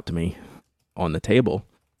popped out to me on the table.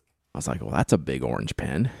 I was like, well, that's a big orange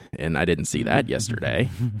pen. And I didn't see that yesterday.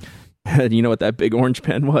 You know what that big orange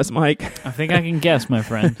pen was, Mike? I think I can guess, my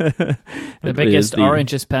friend. The biggest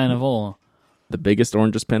orangest pen of all. The biggest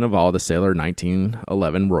orangest pen of all, the Sailor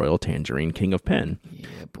 1911 Royal Tangerine King of Pen. Yeah,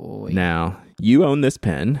 boy. Now, you own this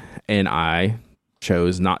pen, and I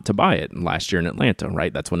chose not to buy it last year in Atlanta,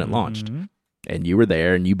 right? That's when it launched. And you were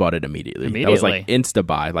there, and you bought it immediately. That was insta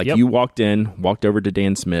buy. You walked over to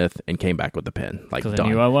Dan Smith, and came back with the pen. Because I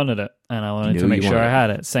knew I wanted it, and I wanted to make sure I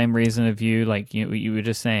had it. Same reason of you, you were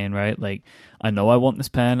just saying, right? I know I want this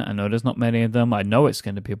pen. I know there's not many of them. I know it's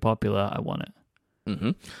going to be popular. I want it.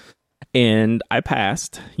 Mm-hmm. And I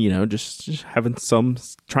passed, just having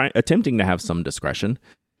attempting to have some discretion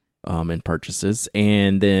in purchases.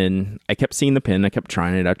 And then I kept seeing the pen. I kept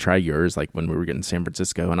trying it. I tried yours, when we were getting to San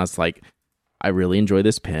Francisco, and I was like, I really enjoy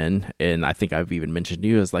this pen. And I think I've even mentioned to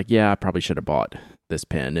you, I was like, yeah, I probably should have bought this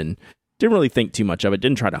pen, and didn't really think too much of it.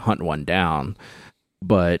 Didn't try to hunt one down.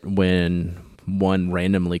 But when one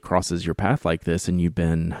randomly crosses your path like this, and you've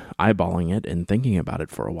been eyeballing it and thinking about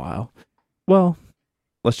it for a while, well,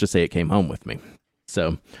 let's just say it came home with me.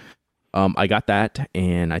 So I got that,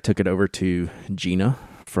 and I took it over to Gina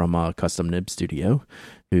from Custom Nib Studio,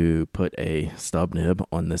 who put a stub nib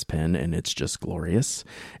on this pen, and it's just glorious.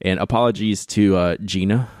 And apologies to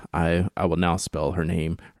Gina. I will now spell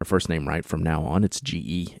her first name right from now on. It's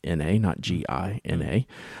Gena, not Gina.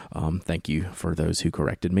 Thank you for those who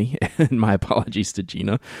corrected me, and my apologies to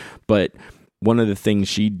Gina. But one of the things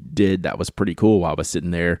she did that was pretty cool while I was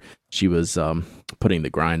sitting there, she was putting the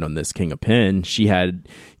grind on this King of Pen. She had,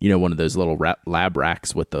 one of those little lab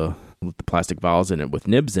racks with the plastic vials in it with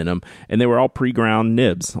nibs in them, and they were all pre-ground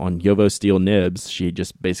nibs on Yovo steel nibs. She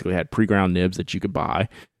just basically had pre-ground nibs that you could buy.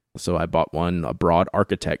 So I bought a broad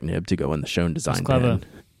architect nib to go in the Schoen design. That's clever. Pen.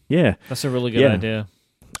 Yeah. That's a really good idea.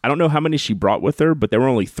 I don't know how many she brought with her, but there were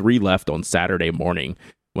only 3 left on Saturday morning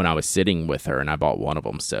when I was sitting with her, and I bought one of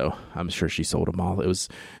them. So I'm sure she sold them all. It was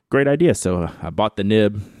a great idea. So I bought the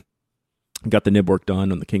nib, got the nib work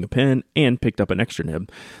done on the King of Pen, and picked up an extra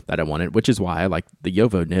nib that I wanted, which is why I like the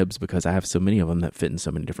Yovo nibs, because I have so many of them that fit in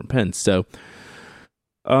so many different pens. So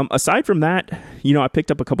aside from that, I picked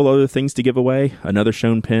up a couple other things to give away. Another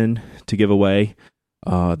Schoen pen to give away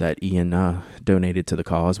that Ian donated to the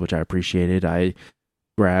cause, which I appreciated. I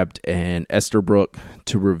grabbed an Esterbrook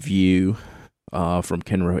to review from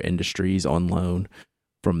Kenro Industries on loan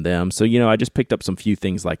from them. So, I just picked up some few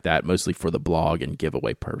things like that, mostly for the blog and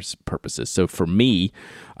giveaway purposes. So for me,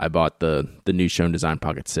 I bought the new Schoen Design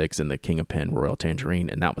Pocket 6 and the King of Pen Royal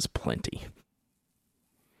Tangerine, and that was plenty.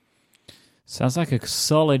 Sounds like a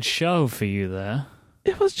solid show for you there.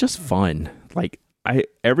 It was just fun.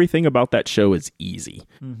 Everything about that show is easy,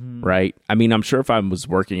 right? I mean, I'm sure if I was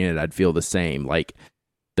working in it, I'd feel the same.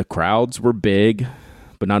 The crowds were big,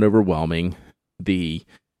 but not overwhelming. The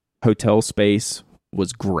hotel space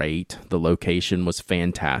was great. The location was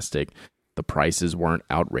fantastic. The prices weren't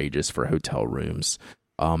outrageous for hotel rooms.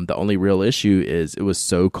 The only real issue is it was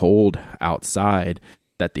so cold outside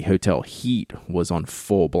that the hotel heat was on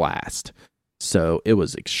full blast. So it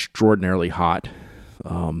was extraordinarily hot.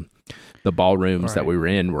 The ballrooms that we were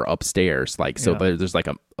in were upstairs. There's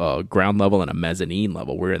a ground level and a mezzanine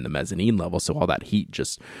level. We're in the mezzanine level, so all that heat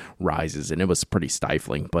just rises, and it was pretty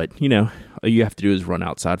stifling. But, all you have to do is run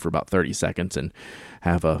outside for about 30 seconds and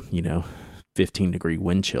have a, 15-degree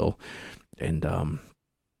wind chill. And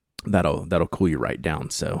that'll cool you right down.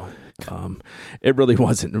 So it really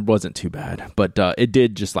wasn't too bad, but it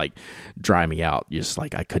did just like dry me out. Just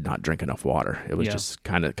like I could not drink enough water. It was just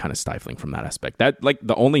kind of stifling from that aspect. That like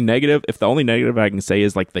the only negative I can say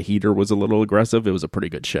is like the heater was a little aggressive. It was a pretty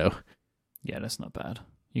good show. Yeah, that's not bad.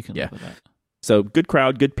 You can live with that. So good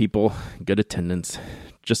crowd, good people, good attendance,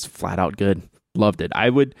 just flat out good. Loved it.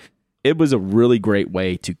 It was a really great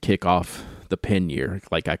way to kick off the Penn year.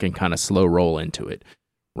 Like I can kind of slow roll into it,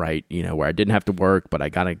 right? You know, where I didn't have to work, but I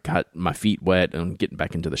got my feet wet and getting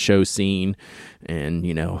back into the show scene. And,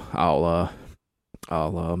 you know, I'll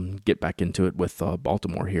get back into it with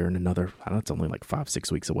Baltimore here in another, I don't know, it's only like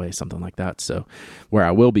 5-6 weeks away, something like that. So where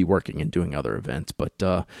I will be working and doing other events, but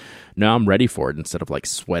now I'm ready for it instead of like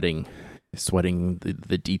sweating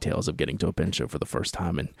the details of getting to a Penn show for the first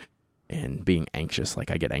time and being anxious.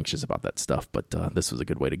 Like I get anxious about that stuff, but this was a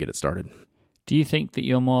good way to get it started. Do you think that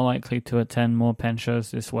you're more likely to attend more Penn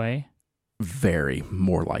shows this way? Very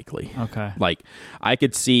more likely. Okay. Like I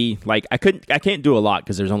could see, like I can't do a lot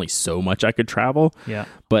because there's only so much I could travel. Yeah.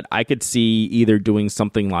 But I could see either doing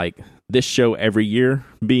something like this show every year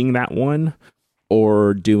being that one,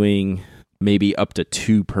 or doing maybe up to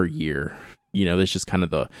 2 per year. You know, that's just kind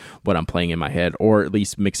of what I'm playing in my head, or at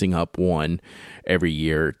least mixing up one every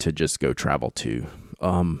year to just go travel to,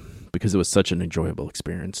 because it was such an enjoyable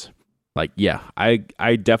experience. Like, yeah, I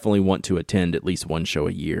definitely want to attend at least one show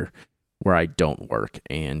a year where I don't work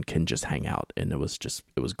and can just hang out. And it was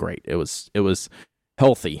great. It was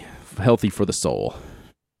healthy for the soul.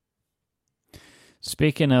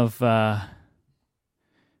 Speaking of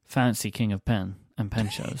fancy King of Penn and Penn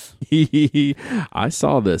shows. I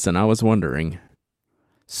saw this and I was wondering.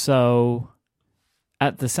 So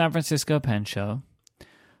at the San Francisco Penn show,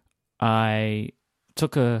 I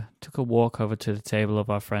took a walk over to the table of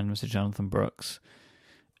our friend Mr. Jonathan Brooks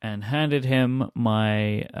and handed him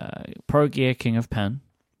my Pro Gear King of Penn,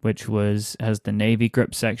 which has the Navy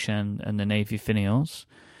grip section and the Navy finials,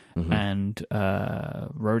 and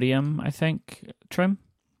rhodium, I think, trim.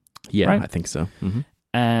 Yeah, right? I think so. Mm-hmm.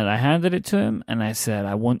 And I handed it to him, and I said,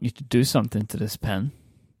 I want you to do something to this pen.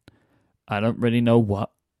 I don't really know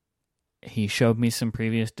what. He showed me some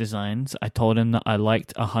previous designs. I told him that I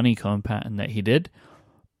liked a honeycomb pattern that he did.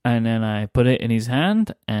 And then I put it in his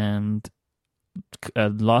hand, and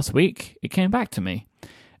last week, it came back to me.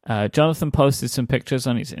 Jonathan posted some pictures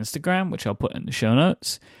on his Instagram, which I'll put in the show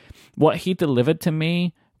notes. What he delivered to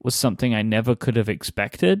me was something I never could have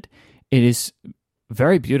expected. It is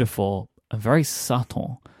very beautiful and very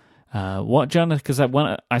subtle. Because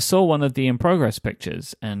I saw one of the in progress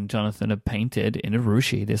pictures, and Jonathan had painted in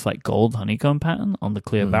urushi this like gold honeycomb pattern on the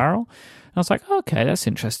clear barrel. And I was like, okay, that's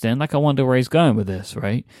interesting. Like, I wonder where he's going with this,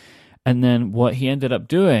 right? And then what he ended up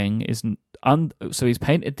doing is, so he's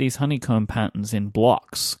painted these honeycomb patterns in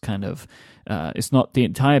blocks, kind of. It's not the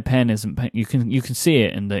entire pen isn't. You can see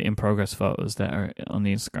it in the in progress photos that are on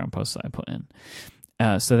the Instagram post that I put in.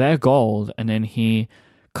 So they're gold, and then he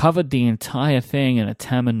covered the entire thing in a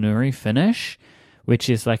Tamanuri finish, which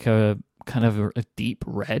is like a kind of a deep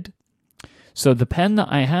red. So the pen that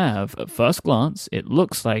I have, at first glance, it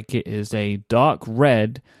looks like it is a dark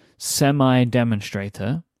red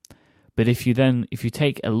semi-demonstrator. But if you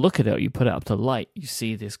take a look at it, you put it up to light, you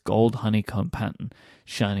see this gold honeycomb pattern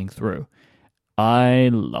shining through. I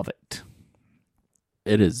love it.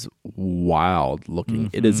 It is wild looking.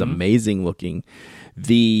 It is amazing looking.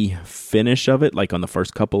 The finish of it, like on the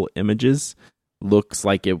first couple images, looks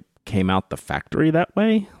like it came out the factory that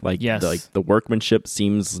way. Like, yes. the workmanship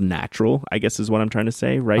seems natural, I guess is what I'm trying to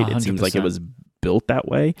say, right? 100%. It seems like it was built that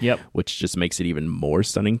way, yep. Which just makes it even more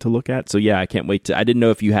stunning to look at. So yeah, I can't wait I didn't know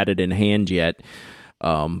if you had it in hand yet.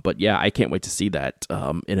 But yeah, I can't wait to see that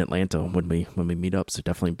in Atlanta when we meet up. So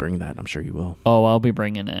definitely bring that. I'm sure you will. Oh, I'll be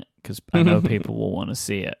bringing it because I know people will want to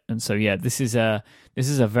see it. And so yeah, this is a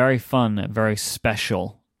very fun, very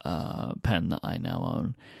special pen that I now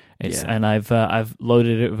own. And I've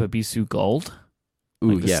loaded it with a Bisou Gold,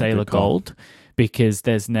 like the Sailor Gold, because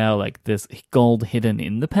there's now like this gold hidden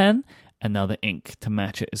in the pen, and now the ink to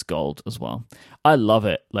match it is gold as well. I love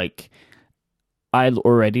it. Like, I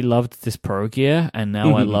already loved this Pro Gear, and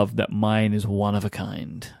now I love that mine is one of a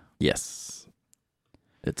kind. Yes.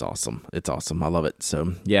 It's awesome. I love it.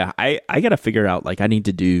 So, yeah, I got to figure out, like, I need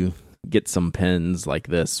to get some pens like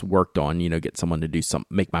this worked on, get someone to do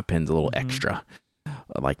make my pens a little extra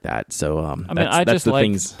like that. So, I just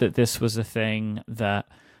liked that this was a thing that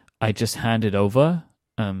I just handed over.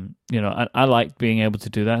 I like being able to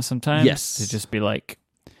do that sometimes. Yes. To just be like,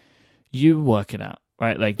 you work it out.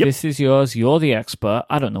 Right, like, This is yours. You're the expert.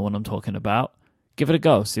 I don't know what I'm talking about. Give it a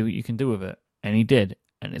go. See what you can do with it. And he did,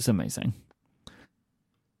 and it's amazing.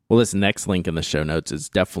 Well, this next link in the show notes is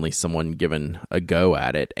definitely someone giving a go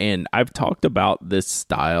at it. And I've talked about this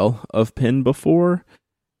style of pen before.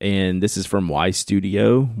 And this is from Y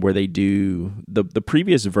Studio, where they do the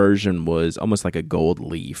previous version was almost like a gold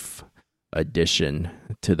leaf addition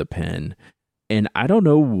to the pen. And I don't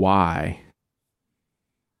know why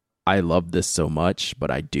I love this so much,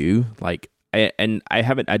 but I do. Like, I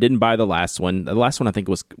didn't buy the last one. The last one I think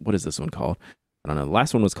was, what is this one called? I don't know. The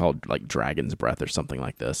last one was called like Dragon's Breath or something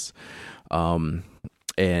like this.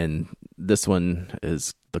 And this one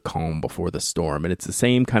is the calm before the storm, and it's the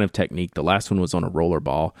same kind of technique. The last one was on a roller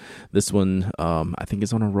ball. This one, I think,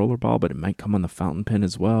 is on a roller ball, but it might come on the fountain pen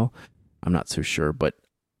as well. I'm not so sure, but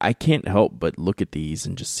I can't help but look at these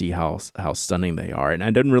and just see how stunning they are. And I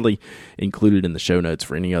didn't really include it in the show notes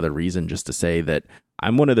for any other reason, just to say that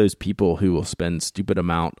I'm one of those people who will spend stupid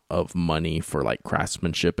amount of money for like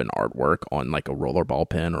craftsmanship and artwork on like a rollerball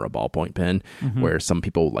pen or a ballpoint pen, where some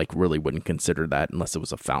people like really wouldn't consider that unless it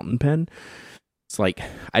was a fountain pen. It's like,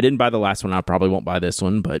 I didn't buy the last one. I probably won't buy this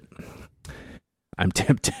one, but I'm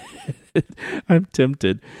tempted. I'm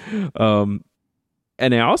tempted.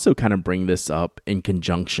 And I also kind of bring this up in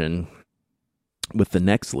conjunction with the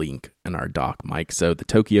next link in our doc, Mike. So the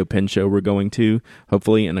Tokyo Pen Show we're going to,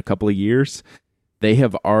 hopefully in a couple of years, they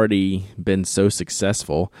have already been so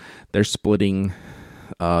successful. They're splitting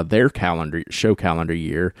their show calendar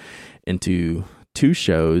year into 2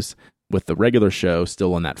 shows, with the regular show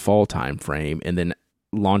still in that fall time frame, and then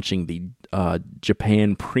launching the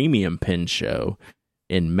Japan Premium Pen Show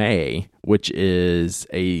in May, which is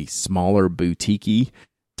a smaller boutique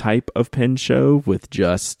type of pen show with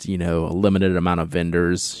just, a limited amount of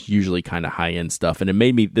vendors, usually kind of high-end stuff. And it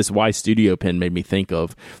made me, this Y Studio pen made me think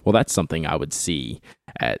of, well, that's something I would see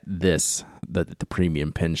at the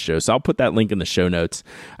premium pen show. So I'll put that link in the show notes.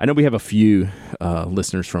 I know we have a few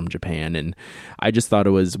listeners from Japan, and I just thought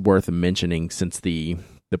it was worth mentioning, since the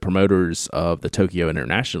promoters of the Tokyo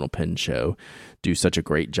International Pen Show do such a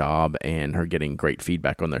great job and are getting great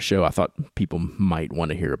feedback on their show. I thought people might want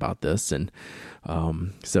to hear about this. And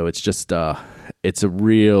so it's just, it's a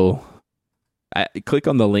real... click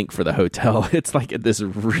on the link for the hotel. It's like this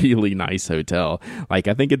really nice hotel. Like,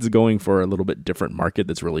 I think it's going for a little bit different market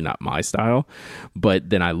that's really not my style. But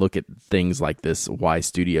then I look at things like this Y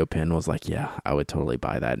Studio pen, was like, yeah, I would totally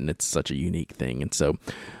buy that. And it's such a unique thing. And so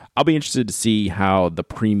I'll be interested to see how the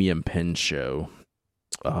premium pen show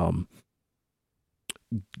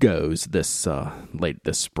goes this late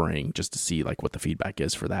this spring, just to see like what the feedback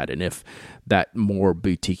is for that, and if that more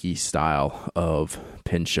boutique-y style of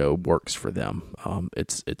pen show works for them.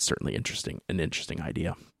 It's certainly an interesting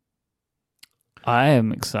idea. I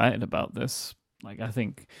am excited about this. Like, I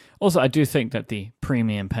do think that the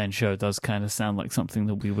premium pen show does kind of sound like something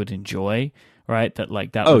that we would enjoy, right? That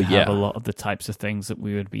would have a lot of the types of things that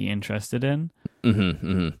we would be interested in.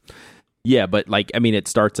 Yeah, but it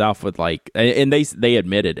starts off with and they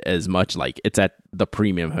admitted as much, like, it's at the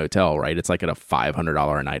premium hotel, right? It's like at a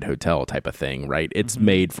 $500 a night hotel type of thing, right? It's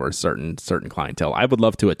made for a certain clientele. I would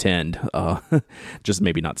love to attend, just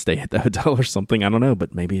maybe not stay at the hotel or something. I don't know,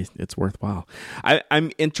 but maybe it's worthwhile.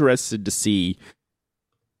 I'm interested to see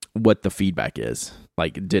what the feedback is.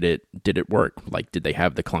 Like, did it work? Like, did they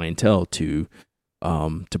have the clientele to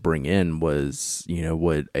bring in? Was,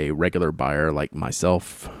 would a regular buyer like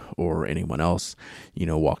myself or anyone else,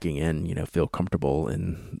 walking in, feel comfortable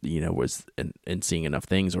and, and seeing enough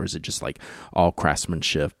things? Or is it just like all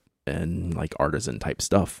craftsmanship and like artisan type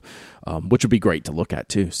stuff, which would be great to look at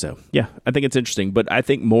too. So yeah, I think it's interesting, but I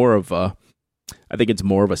think it's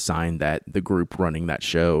more of a sign that the group running that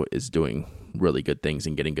show is doing really good things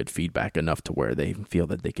and getting good feedback enough to where they feel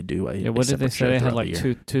that they could do what did they say? They had like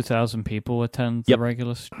 2,000 people attend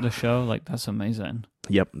the show. Like, that's amazing.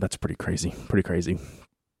 Yep, that's pretty crazy.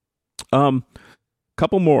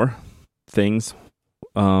 Couple more things.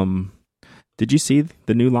 Did you see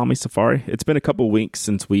the new Lamy Safari? It's been a couple weeks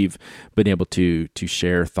since we've been able to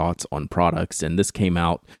share thoughts on products, and this came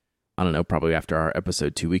out, I don't know, probably after our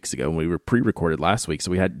episode 2 weeks ago, when we were pre-recorded last week,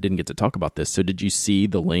 so we didn't get to talk about this. So did you see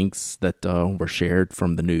the links that were shared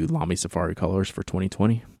from the new Lamy Safari colors for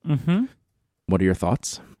 2020? Mm-hmm. What are your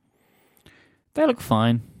thoughts? They look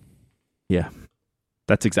fine. Yeah,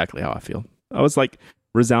 that's exactly how I feel. I was like,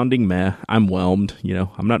 resounding meh. I'm whelmed.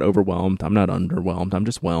 I'm not overwhelmed. I'm not underwhelmed. I'm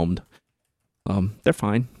just whelmed. They're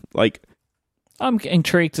fine. Like, I'm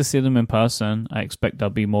intrigued to see them in person. I expect they'll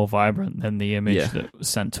be more vibrant than the image that was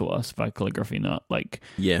sent to us by Calligraphy Nut. Like,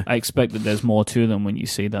 I expect that there's more to them when you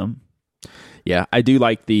see them. Yeah, I do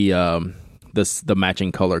like the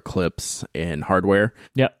matching color clips and hardware.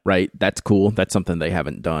 Yeah, right. That's cool. That's something they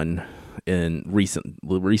haven't done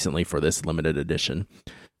recently for this limited edition.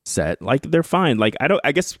 set. Like they're fine. Like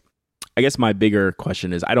I guess my bigger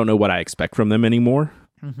question is I don't know what I expect from them anymore.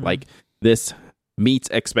 Mm-hmm. Like this meets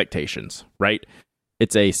expectations, right?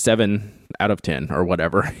 It's a 7 out of 10 or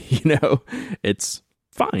whatever, it's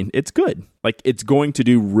fine. It's good. Like it's going to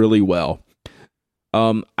do really well.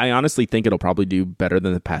 I honestly think it'll probably do better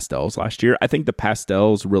than the pastels last year. I think the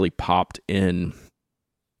pastels really popped in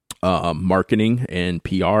marketing and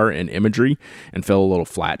PR and imagery and fell a little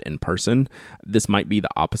flat in person. This might be the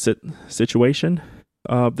opposite situation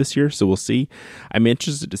this year, so we'll see. I'm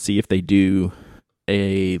interested to see if they do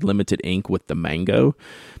a limited ink with the mango,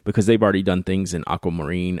 because they've already done things in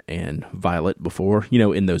aquamarine and violet before,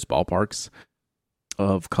 in those ballparks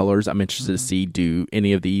of colors. I'm interested to see, do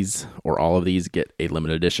any of these or all of these get a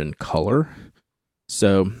limited edition color?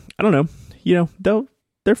 So I don't know,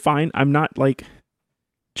 they're fine. I'm not like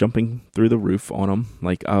jumping through the roof on them.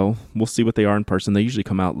 Like, we'll see what they are in person. They usually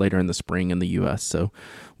come out later in the spring in the US, so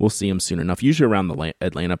we'll see them soon enough, usually around the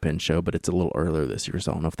Atlanta Pen Show, but it's a little earlier this year,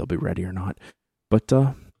 so I don't know if they'll be ready or not. But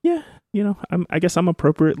yeah, I guess I'm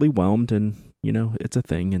appropriately whelmed, and it's a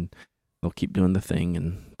thing, and they'll keep doing the thing,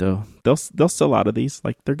 and they'll sell out of these.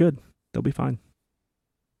 Like they're good, they'll be fine.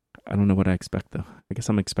 I don't know what I expect though. I guess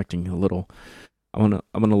I'm expecting a little. I want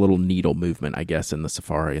a little needle movement, I guess, in the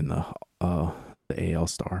Safari and the AL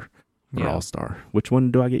Star or All Star. Which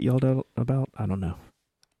one do I get yelled at about? I don't know.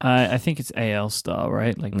 I think it's AL Star,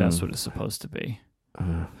 right? Like that's what it's supposed to be.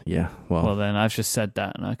 Yeah. Well, then I've just said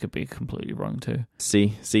that, and I could be completely wrong too.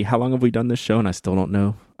 See, how long have we done this show, and I still don't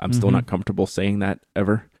know. I'm still not comfortable saying that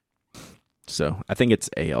ever. So I think it's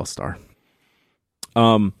AL Star.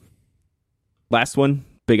 Last one,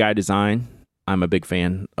 Big Eye Design. I'm a big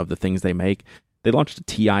fan of the things they make. They launched a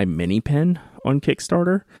TI mini pen on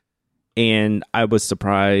Kickstarter, and I was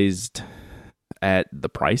surprised at the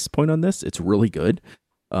price point on this. It's really good.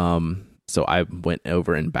 So I went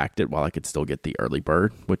over and backed it while I could still get the early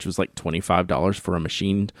bird, which was like $25 for a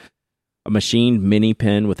machined mini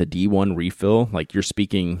pen with a D1 refill. Like you're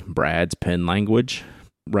speaking Brad's pen language,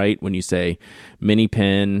 right? When you say mini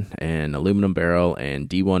pen and aluminum barrel and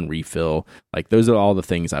D1 refill, like those are all the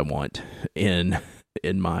things I want in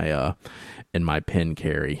my pen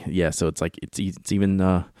carry. Yeah, so it's like it's even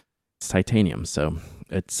it's titanium, so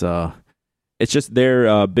it's just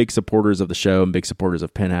they're big supporters of the show and big supporters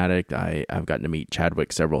of Pen Addict. I've gotten to meet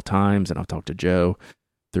Chadwick several times, and I've talked to Joe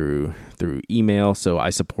through email, so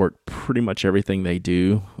I support pretty much everything they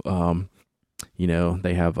do.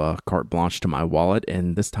 They have a carte blanche to my wallet,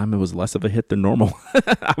 and this time it was less of a hit than normal.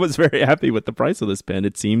 I was very happy with the price of this pen.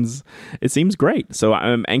 It seems great, so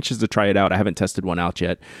I'm anxious to try it out. I haven't tested one out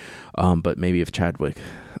yet, but maybe if Chadwick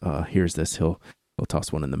hears this, he'll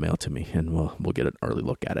toss one in the mail to me, and we'll get an early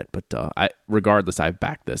look at it. But regardless, I've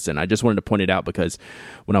backed this, and I just wanted to point it out because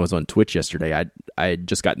when I was on Twitch yesterday, I had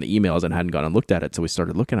just gotten the emails and hadn't gone and looked at it, so we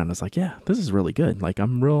started looking at it. I was like, yeah, this is really good. Like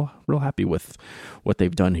I'm real happy with what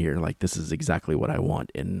they've done here. Like this is exactly what I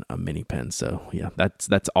want in a mini pen. So yeah,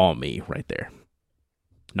 that's all me right there.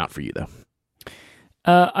 Not for you though.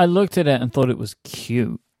 I looked at it and thought it was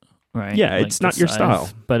cute, right? Yeah, like it's not your style,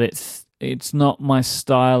 but it's not my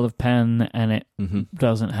style of pen, and it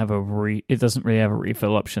doesn't have it doesn't really have a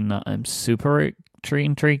refill option that I'm super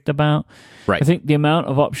intrigued about. Right. I think the amount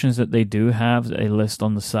of options that they do have that they list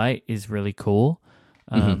on the site is really cool.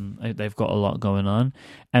 They've got a lot going on,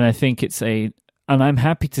 and I think and I'm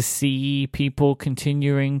happy to see people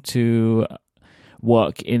continuing to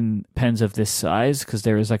work in pens of this size, because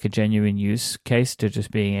there is like a genuine use case to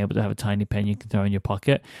just being able to have a tiny pen you can throw in your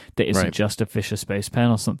pocket that isn't just a Fisher Space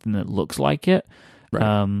Pen or something that looks like it.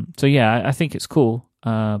 Right. So yeah, I think it's cool,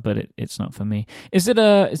 but it's not for me. Is it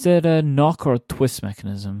a knock or a twist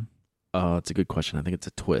mechanism? It's a good question. I think it's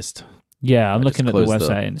a twist. Yeah, I'm looking at the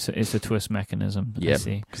website, and it's a twist mechanism. Yeah,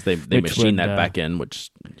 because they machine that back in,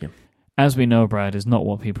 which, as we know, Brad, is not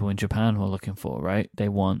what people in Japan were looking for, right? They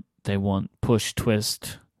want push,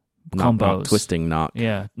 twist, combos. Knock, twisting, knock.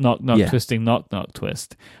 Yeah, knock, twisting, knock,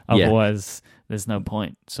 twist. Otherwise, there's no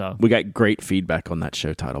point. So we got great feedback on that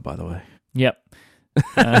show title, by the way. Yep.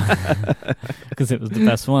 Because it was the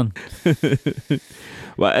best one.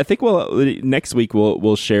 Well, I think next week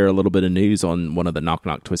we'll share a little bit of news on one of the knock,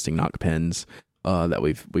 twisting, knock pens that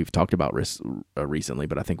we've talked about recently,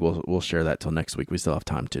 but I think we'll share that till next week. We still have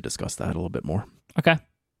time to discuss that a little bit more. Okay.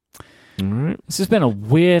 All right. This has been a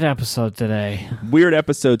weird episode today. Weird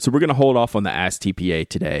episode. So we're gonna hold off on the Ask TPA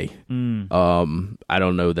today. I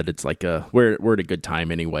don't know that it's like we're at a good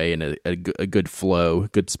time anyway, and a good flow,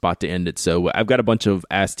 good spot to end it. So I've got a bunch of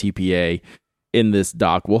Ask TPA in this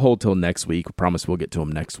doc. We'll hold till next week. I promise we'll get to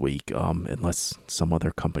them next week, unless some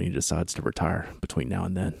other company decides to retire between now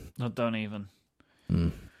and then. No, don't even.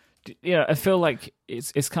 I feel like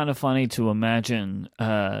it's kind of funny to imagine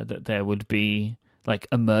that there would be like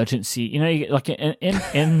emergency, like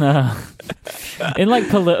in like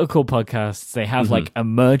political podcasts, they have like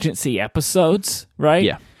emergency episodes, right?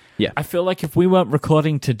 Yeah. Yeah. I feel like if we weren't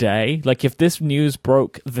recording today, like if this news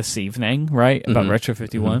broke this evening, right, about Retro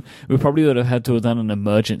 51, we probably would have had to have done an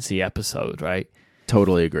emergency episode, right?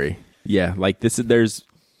 Totally agree. Yeah, like I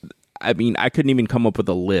couldn't even come up with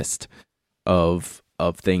a list of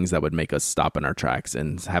things that would make us stop in our tracks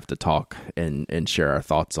and have to talk and share our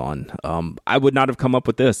thoughts on. I would not have come up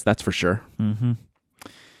with this, that's for sure. Mm-hmm.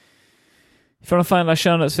 If you want to find our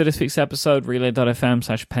show notes for this week's episode,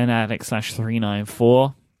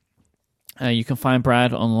 relay.fm/penaddict/394. You can find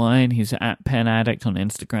Brad online. He's at penaddict on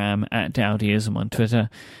Instagram, at Dowdyism on Twitter.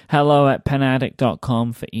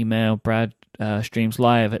 hello@penaddict.com for email. Brad streams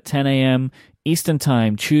live at 10 a.m. Eastern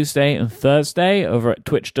Time, Tuesday and Thursday over at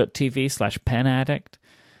twitch.tv/penaddict.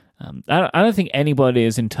 I don't think anybody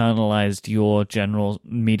has internalized your general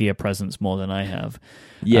media presence more than I have.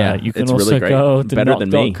 Yeah, you can it's also really great. go to Better than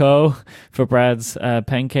me. knock.co for Brad's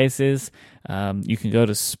pen cases. You can go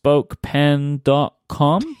to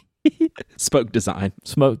spokepen.com. Spoke Design.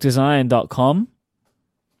 Spokedesign.com.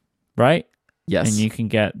 Right? Yes. And you can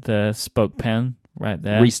get the Spoke pen right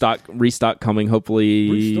there. Restock coming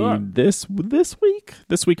hopefully this week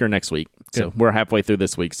or next week. Good. So we're halfway through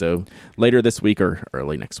this week, so later this week or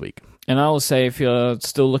early next week. And I will say, if you're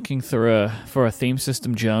still looking for a theme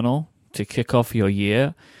system journal to kick off your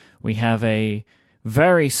year, we have a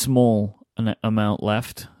very small amount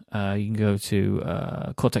left. You can go to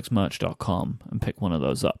cortexmerch.com and pick one of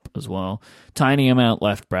those up as well. Tiny amount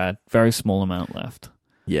left, Brad. Very small amount left.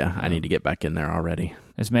 Yeah, I need to get back in there already.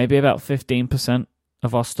 There's maybe about 15%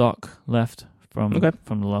 of our stock left from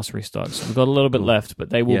the last restock. So we've got a little bit left, but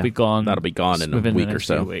they will be gone. That'll be gone in a week or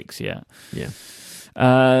so. 2 weeks, yeah. Yeah.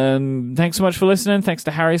 Thanks so much for listening. Thanks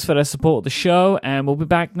to Harry's for their support of the show, and we'll be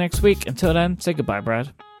back next week. Until then, say goodbye,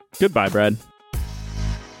 Brad. Goodbye, Brad.